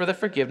repentance for the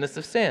forgiveness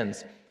of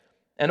sins.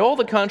 And all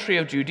the country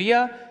of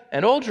Judea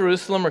and all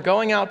Jerusalem were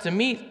going out to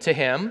meet to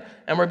him,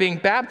 and were being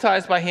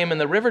baptized by him in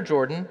the river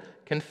Jordan,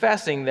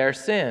 confessing their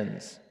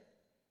sins.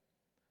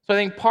 So I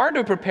think part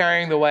of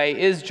preparing the way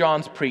is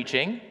John's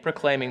preaching,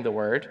 proclaiming the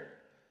word.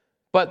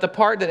 But the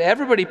part that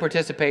everybody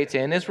participates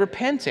in is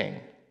repenting.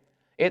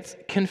 It's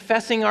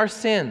confessing our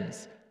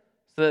sins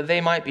so that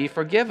they might be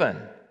forgiven.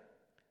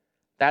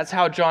 That's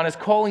how John is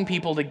calling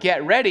people to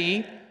get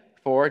ready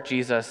for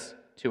Jesus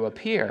to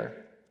appear.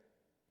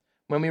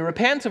 When we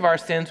repent of our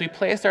sins, we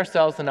place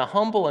ourselves in a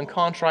humble and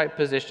contrite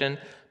position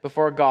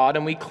before God,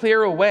 and we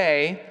clear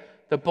away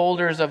the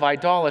boulders of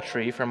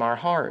idolatry from our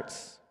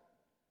hearts.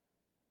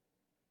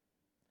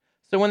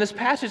 So when this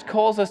passage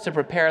calls us to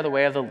prepare the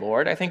way of the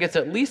Lord, I think it's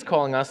at least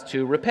calling us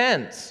to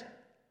repent.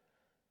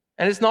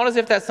 And it's not as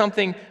if that's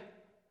something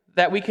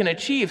that we can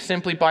achieve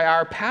simply by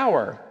our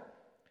power.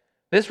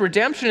 This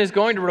redemption is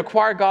going to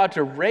require God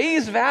to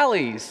raise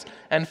valleys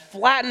and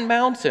flatten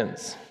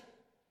mountains.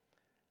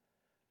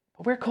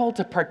 But we're called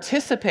to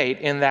participate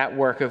in that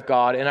work of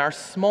God in our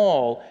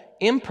small,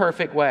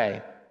 imperfect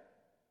way.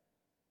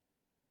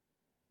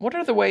 What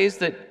are the ways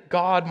that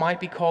God might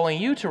be calling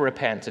you to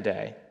repent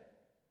today?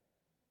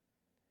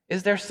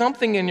 Is there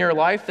something in your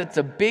life that's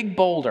a big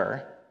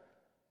boulder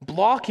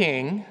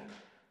blocking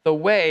the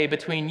way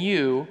between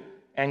you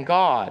and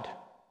God?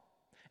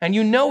 And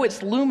you know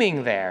it's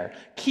looming there,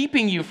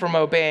 keeping you from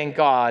obeying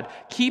God,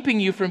 keeping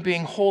you from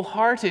being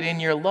wholehearted in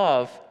your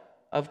love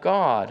of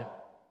God.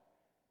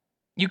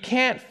 You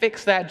can't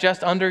fix that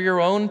just under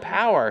your own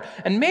power.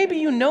 And maybe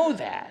you know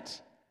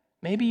that.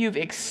 Maybe you've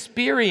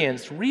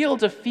experienced real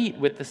defeat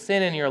with the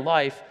sin in your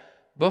life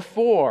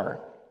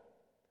before.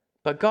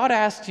 But God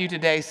asks you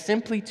today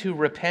simply to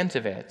repent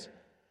of it,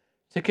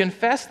 to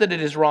confess that it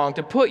is wrong,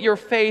 to put your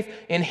faith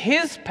in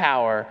His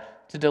power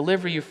to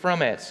deliver you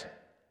from it,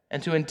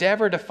 and to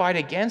endeavor to fight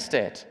against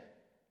it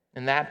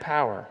in that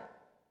power.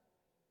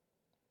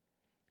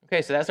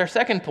 Okay, so that's our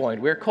second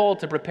point. We're called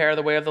to prepare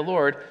the way of the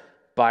Lord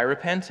by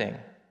repenting.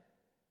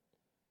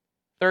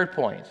 Third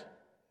point,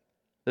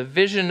 the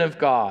vision of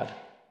God.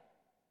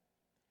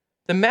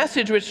 The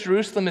message which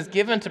Jerusalem is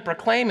given to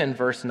proclaim in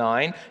verse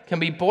 9 can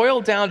be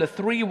boiled down to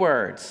 3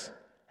 words.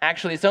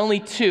 Actually, it's only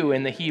 2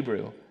 in the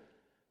Hebrew.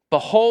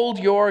 Behold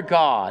your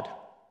God.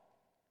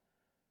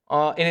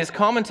 In his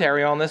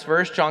commentary on this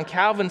verse, John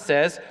Calvin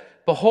says,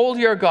 behold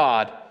your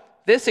God.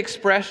 This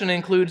expression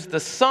includes the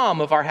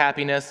sum of our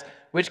happiness,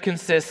 which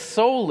consists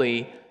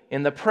solely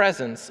in the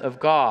presence of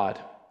God.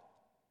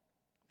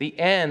 The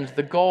end,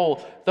 the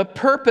goal, the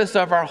purpose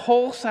of our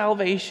whole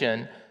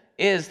salvation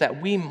is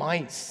that we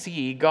might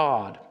see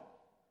God.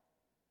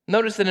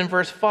 Notice that in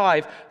verse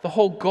 5, the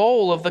whole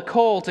goal of the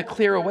call to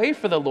clear a way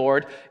for the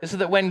Lord is so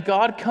that when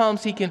God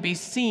comes, he can be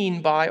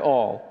seen by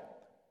all.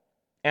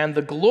 And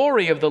the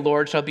glory of the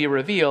Lord shall be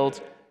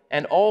revealed,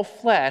 and all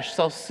flesh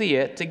shall see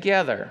it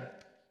together.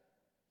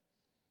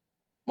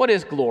 What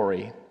is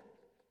glory?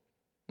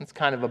 It's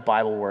kind of a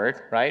Bible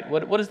word, right?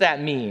 What does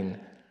that mean?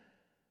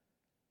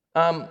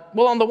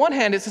 Well, on the one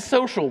hand, it's a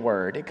social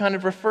word. It kind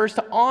of refers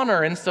to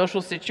honor in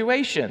social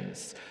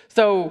situations.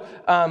 So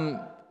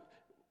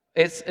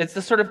it's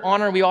the sort of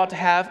honor we ought to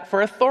have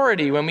for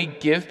authority. When we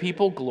give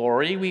people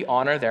glory, we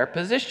honor their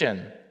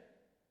position.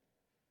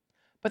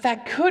 But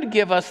that could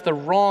give us the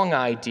wrong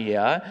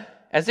idea,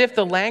 as if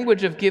the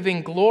language of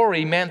giving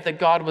glory meant that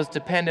God was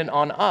dependent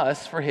on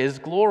us for his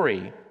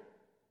glory.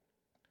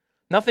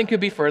 Nothing could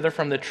be further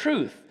from the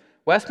truth.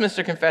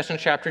 Westminster Confession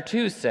chapter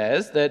 2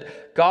 says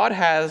that God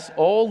has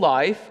all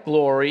life,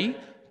 glory,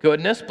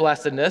 goodness,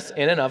 blessedness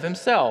in and of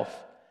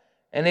himself,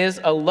 and is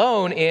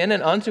alone in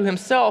and unto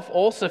himself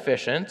all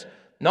sufficient,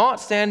 not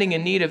standing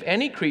in need of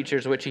any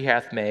creatures which he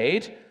hath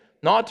made,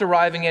 not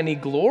deriving any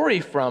glory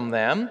from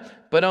them,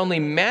 but only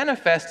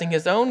manifesting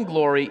his own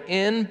glory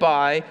in,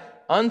 by,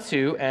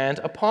 unto, and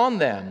upon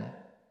them.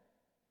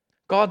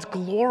 God's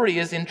glory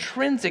is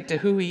intrinsic to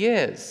who he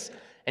is,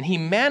 and he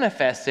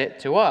manifests it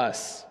to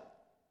us.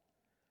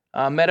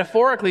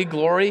 Metaphorically,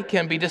 glory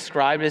can be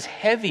described as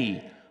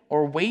heavy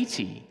or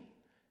weighty.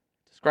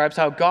 It describes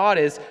how God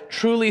is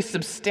truly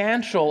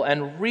substantial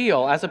and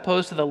real, as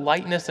opposed to the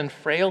lightness and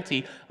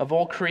frailty of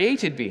all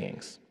created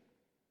beings.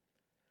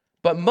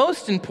 But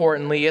most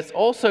importantly, it's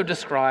also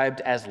described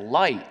as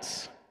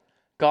light.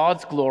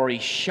 God's glory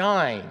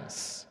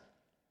shines.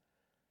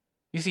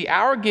 You see,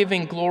 our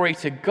giving glory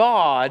to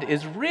God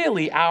is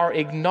really our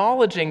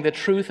acknowledging the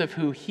truth of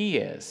who He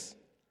is.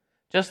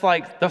 Just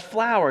like the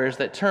flowers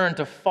that turn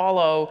to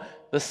follow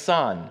the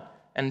sun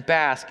and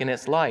bask in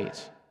its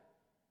light.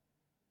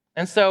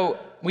 And so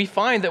we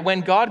find that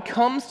when God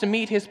comes to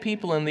meet His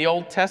people in the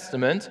Old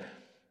Testament,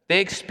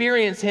 they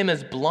experience Him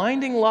as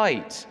blinding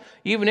light,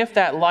 even if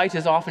that light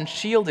is often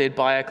shielded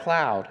by a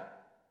cloud.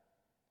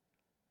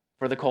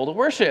 For the call to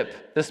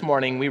worship this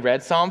morning, we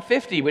read Psalm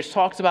 50, which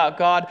talks about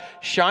God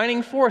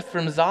shining forth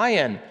from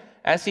Zion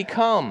as He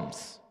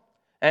comes.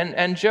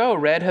 And Joe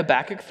read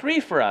Habakkuk 3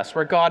 for us,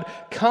 where God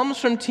comes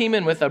from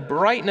Teman with a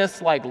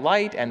brightness like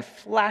light and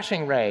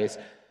flashing rays.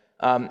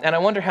 And I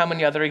wonder how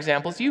many other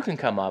examples you can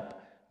come up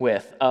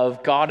with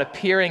of God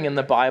appearing in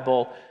the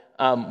Bible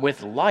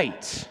with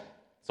light.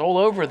 It's all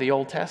over the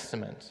Old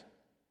Testament.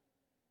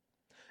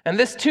 And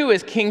this too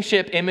is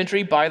kingship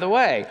imagery, by the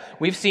way.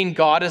 We've seen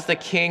God as the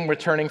king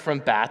returning from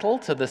battle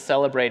to the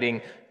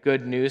celebrating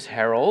good news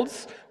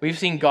heralds. We've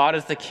seen God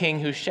as the king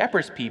who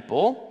shepherds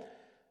people.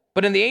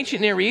 But in the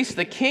ancient Near East,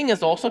 the king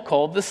is also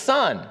called the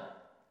son.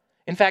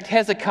 In fact,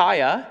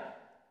 Hezekiah,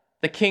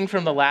 the king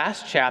from the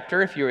last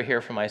chapter, if you were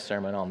here for my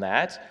sermon on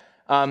that,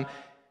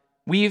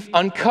 we've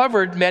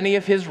uncovered many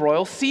of his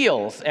royal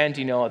seals. And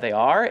do you know what they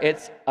are?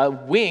 It's a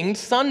winged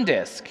sun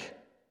disk.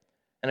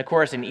 And of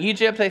course, in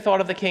Egypt, they thought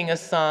of the king as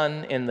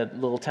sun. In the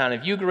little town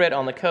of Duguid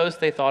on the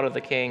coast, they thought of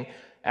the king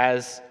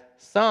as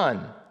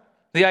sun.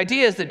 The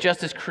idea is that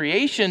just as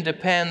creation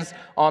depends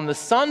on the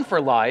sun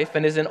for life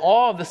and is in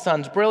awe of the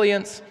sun's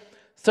brilliance,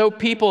 so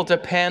people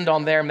depend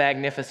on their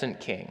magnificent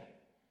king.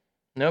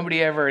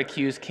 Nobody ever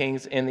accused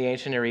kings in the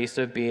ancient Near East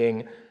of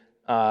being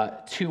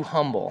too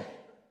humble.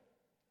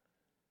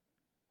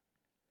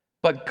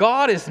 But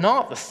God is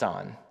not the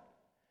sun.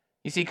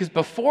 You see, because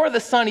before the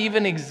sun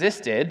even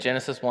existed,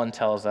 Genesis 1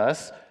 tells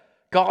us,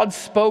 God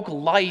spoke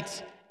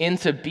light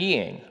into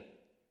being.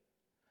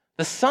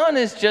 The sun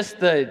is just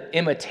the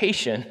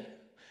imitation.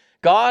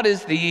 God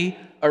is the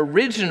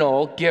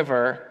original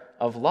giver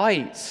of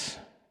light.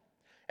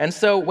 And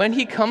so when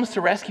He comes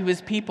to rescue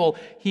His people,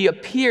 He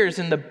appears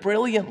in the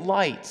brilliant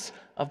lights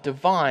of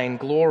divine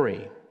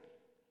glory.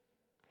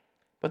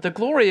 But the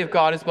glory of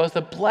God is both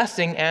a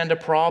blessing and a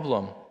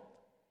problem.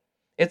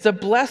 It's a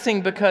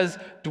blessing because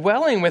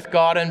dwelling with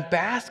God and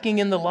basking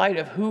in the light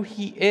of who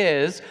He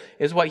is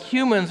what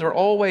humans are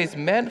always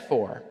meant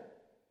for.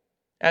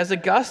 As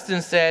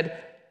Augustine said,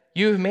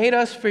 "You've made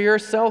us for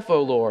yourself,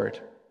 O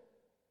Lord,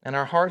 and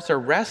our hearts are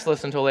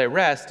restless until they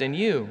rest in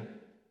you."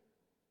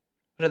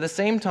 But at the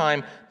same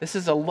time, this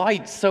is a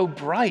light so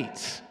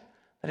bright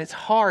that it's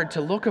hard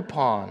to look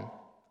upon.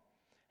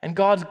 And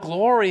God's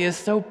glory is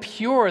so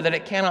pure that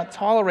it cannot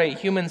tolerate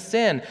human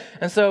sin.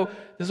 And so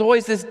there's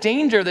always this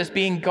danger that's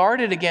being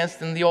guarded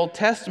against in the Old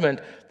Testament,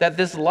 that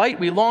this light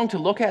we long to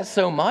look at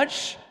so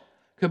much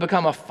could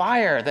become a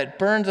fire that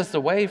burns us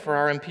away for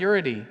our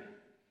impurity.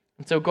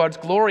 And so God's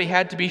glory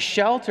had to be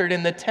sheltered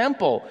in the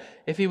temple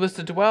if He was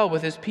to dwell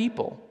with His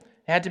people.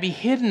 It had to be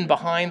hidden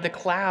behind the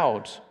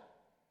cloud.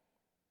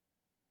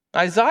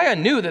 Isaiah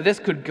knew that this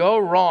could go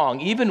wrong.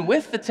 Even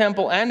with the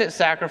temple and its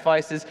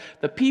sacrifices,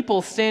 the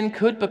people's sin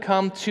could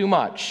become too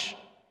much.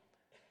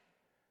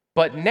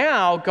 But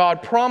now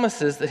God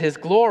promises that His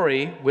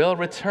glory will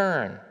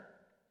return.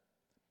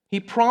 He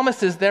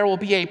promises there will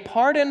be a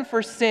pardon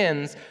for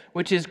sins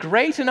which is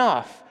great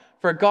enough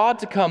for God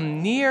to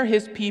come near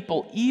His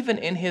people even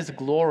in His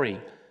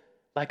glory,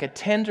 like a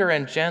tender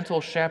and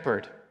gentle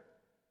shepherd.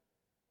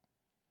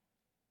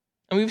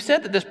 And we've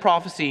said that this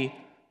prophecy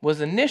was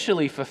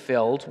initially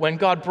fulfilled when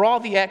God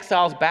brought the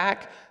exiles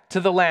back to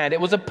the land. It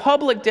was a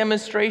public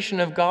demonstration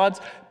of God's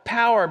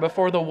power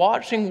before the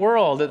watching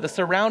world that the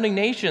surrounding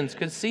nations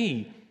could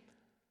see.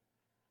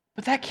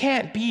 But that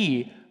can't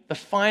be the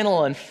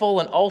final and full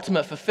and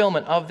ultimate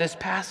fulfillment of this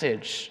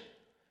passage.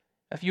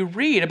 If you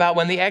read about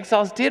when the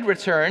exiles did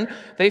return,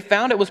 they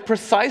found it was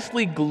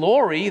precisely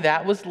glory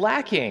that was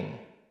lacking.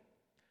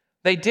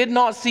 They did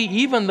not see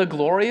even the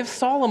glory of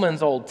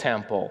Solomon's old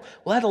temple,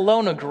 let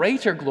alone a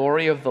greater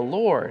glory of the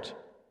Lord.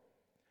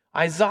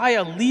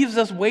 Isaiah leaves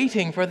us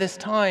waiting for this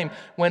time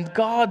when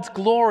God's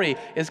glory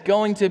is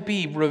going to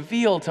be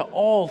revealed to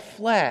all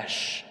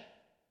flesh.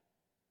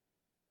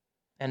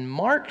 And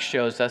Mark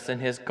shows us in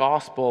his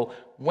gospel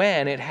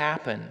when it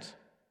happened.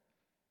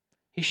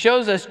 He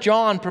shows us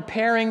John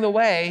preparing the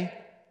way,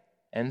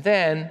 and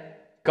then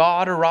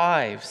God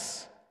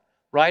arrives.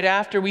 Right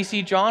after we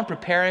see John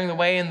preparing the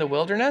way in the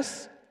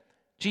wilderness,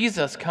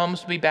 Jesus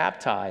comes to be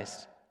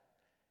baptized.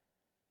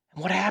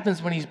 And what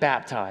happens when He's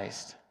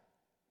baptized?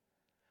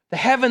 The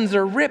heavens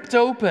are ripped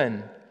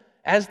open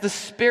as the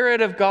Spirit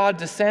of God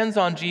descends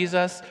on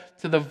Jesus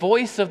to the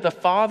voice of the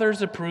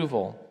Father's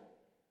approval.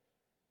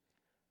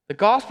 The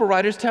gospel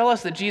writers tell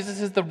us that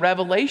Jesus is the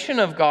revelation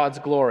of God's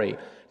glory.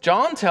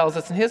 John tells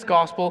us in his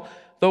gospel,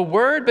 "The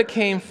Word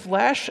became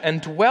flesh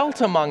and dwelt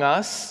among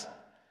us,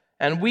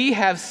 and we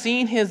have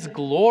seen His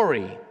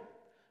glory,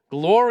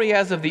 glory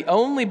as of the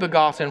only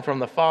begotten from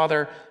the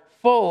Father,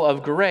 full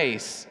of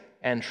grace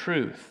and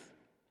truth."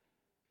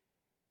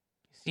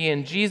 See,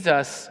 in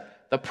Jesus,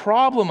 the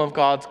problem of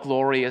God's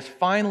glory is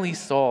finally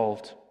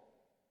solved.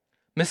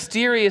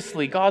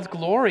 Mysteriously, God's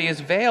glory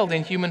is veiled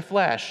in human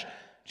flesh.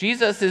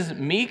 Jesus is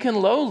meek and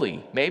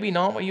lowly, maybe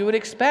not what you would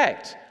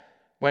expect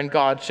when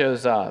God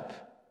shows up.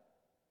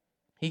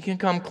 He can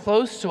come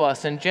close to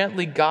us and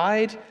gently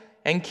guide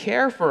and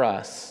care for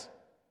us.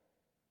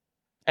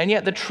 And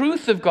yet the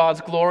truth of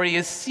God's glory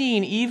is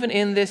seen even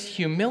in this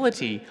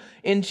humility.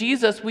 In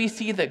Jesus, we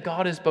see that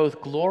God is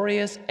both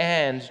glorious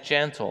and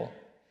gentle.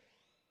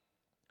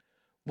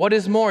 What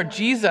is more,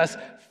 Jesus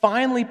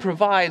finally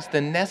provides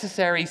the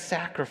necessary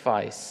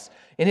sacrifice.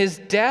 In his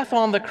death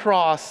on the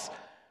cross,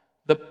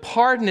 the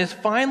pardon is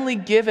finally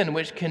given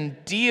which can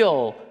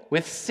deal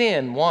with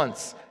sin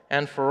once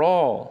and for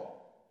all.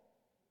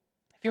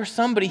 If you're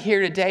somebody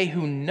here today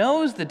who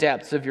knows the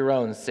depths of your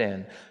own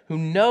sin, who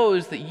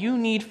knows that you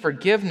need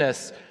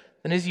forgiveness,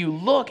 then as you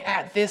look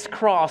at this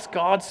cross,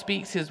 God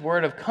speaks his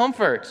word of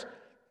comfort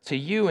to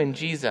you in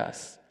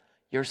Jesus.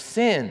 Your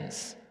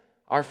sins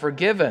are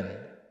forgiven.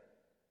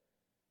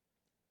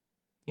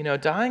 You know,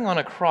 dying on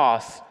a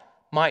cross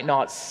might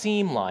not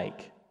seem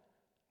like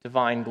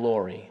divine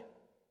glory.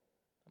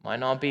 It might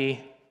not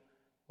be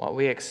what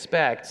we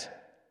expect.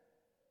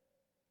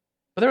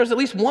 But there was at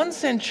least one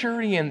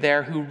centurion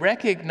there who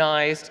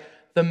recognized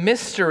the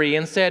mystery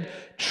and said,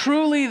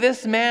 truly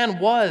this man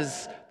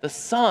was the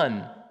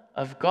Son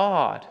of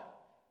God.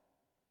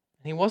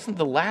 And he wasn't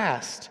the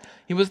last.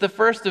 He was the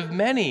first of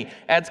many,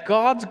 as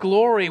God's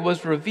glory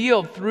was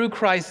revealed through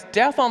Christ's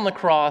death on the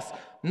cross,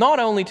 not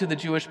only to the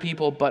Jewish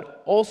people,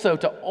 but also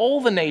to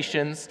all the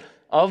nations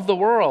of the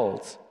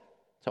world,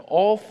 to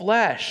all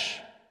flesh,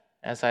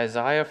 as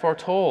Isaiah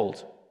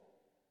foretold.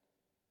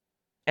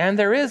 And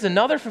there is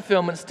another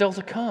fulfillment still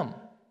to come.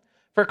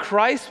 For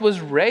Christ was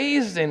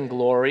raised in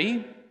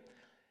glory,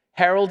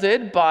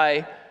 heralded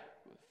by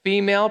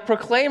female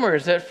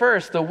proclaimers at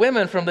first, the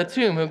women from the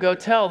tomb who go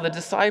tell the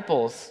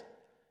disciples.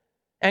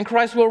 And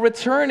Christ will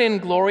return in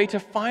glory to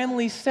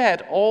finally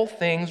set all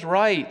things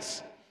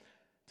right,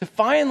 to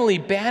finally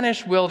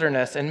banish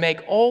wilderness and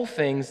make all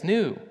things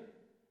new.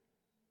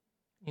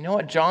 You know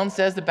what John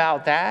says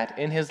about that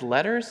in his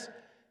letters?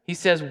 He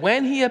says,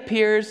 when he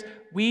appears,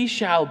 we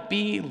shall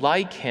be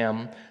like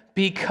him,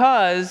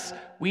 because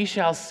we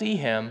shall see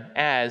him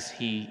as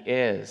he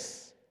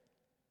is.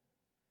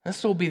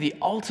 This will be the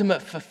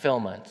ultimate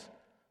fulfillment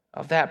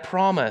of that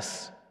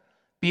promise.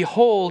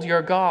 Behold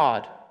your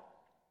God.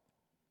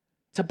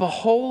 To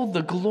behold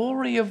the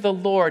glory of the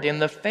Lord in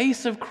the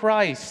face of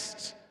Christ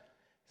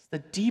is the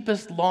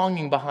deepest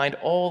longing behind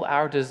all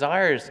our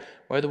desires,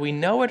 whether we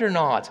know it or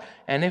not.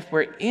 And if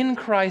we're in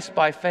Christ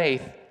by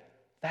faith,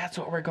 that's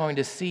what we're going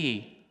to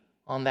see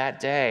on that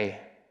day.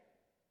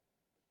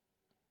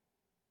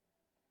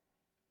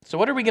 So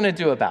what are we going to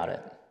do about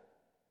it?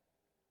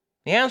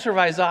 The answer of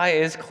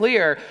Isaiah is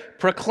clear.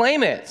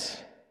 Proclaim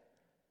it.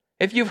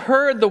 If you've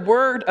heard the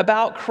word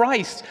about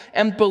Christ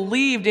and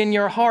believed in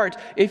your heart,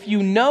 if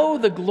you know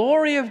the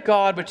glory of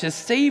God which has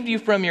saved you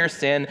from your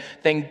sin,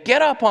 then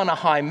get up on a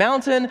high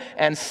mountain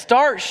and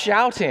start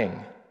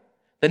shouting.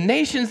 The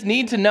nations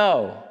need to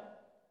know.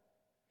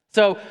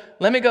 So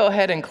let me go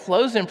ahead and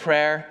close in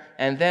prayer,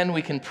 and then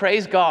we can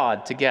praise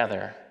God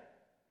together.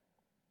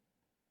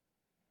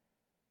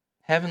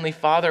 Heavenly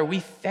Father, we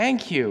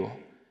thank you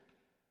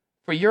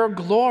for your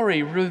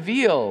glory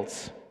revealed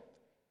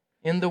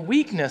in the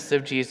weakness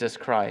of Jesus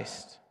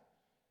Christ,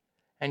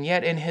 and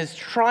yet in his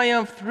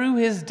triumph through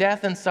his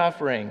death and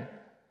suffering,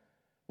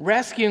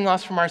 rescuing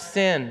us from our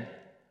sin,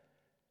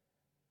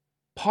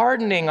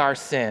 pardoning our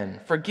sin,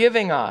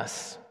 forgiving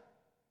us.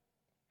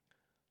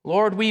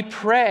 Lord, we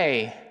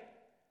pray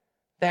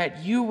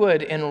that you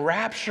would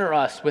enrapture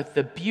us with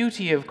the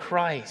beauty of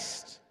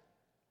Christ.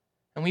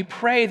 And we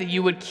pray that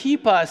you would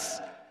keep us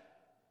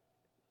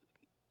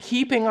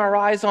keeping our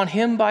eyes on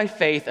him by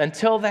faith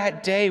until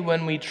that day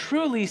when we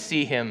truly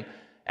see him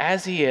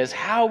as he is,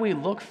 how we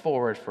look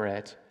forward for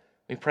it.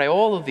 We pray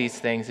all of these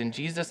things in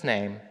Jesus'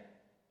 name.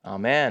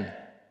 Amen.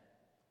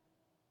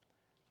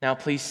 Now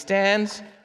please stand.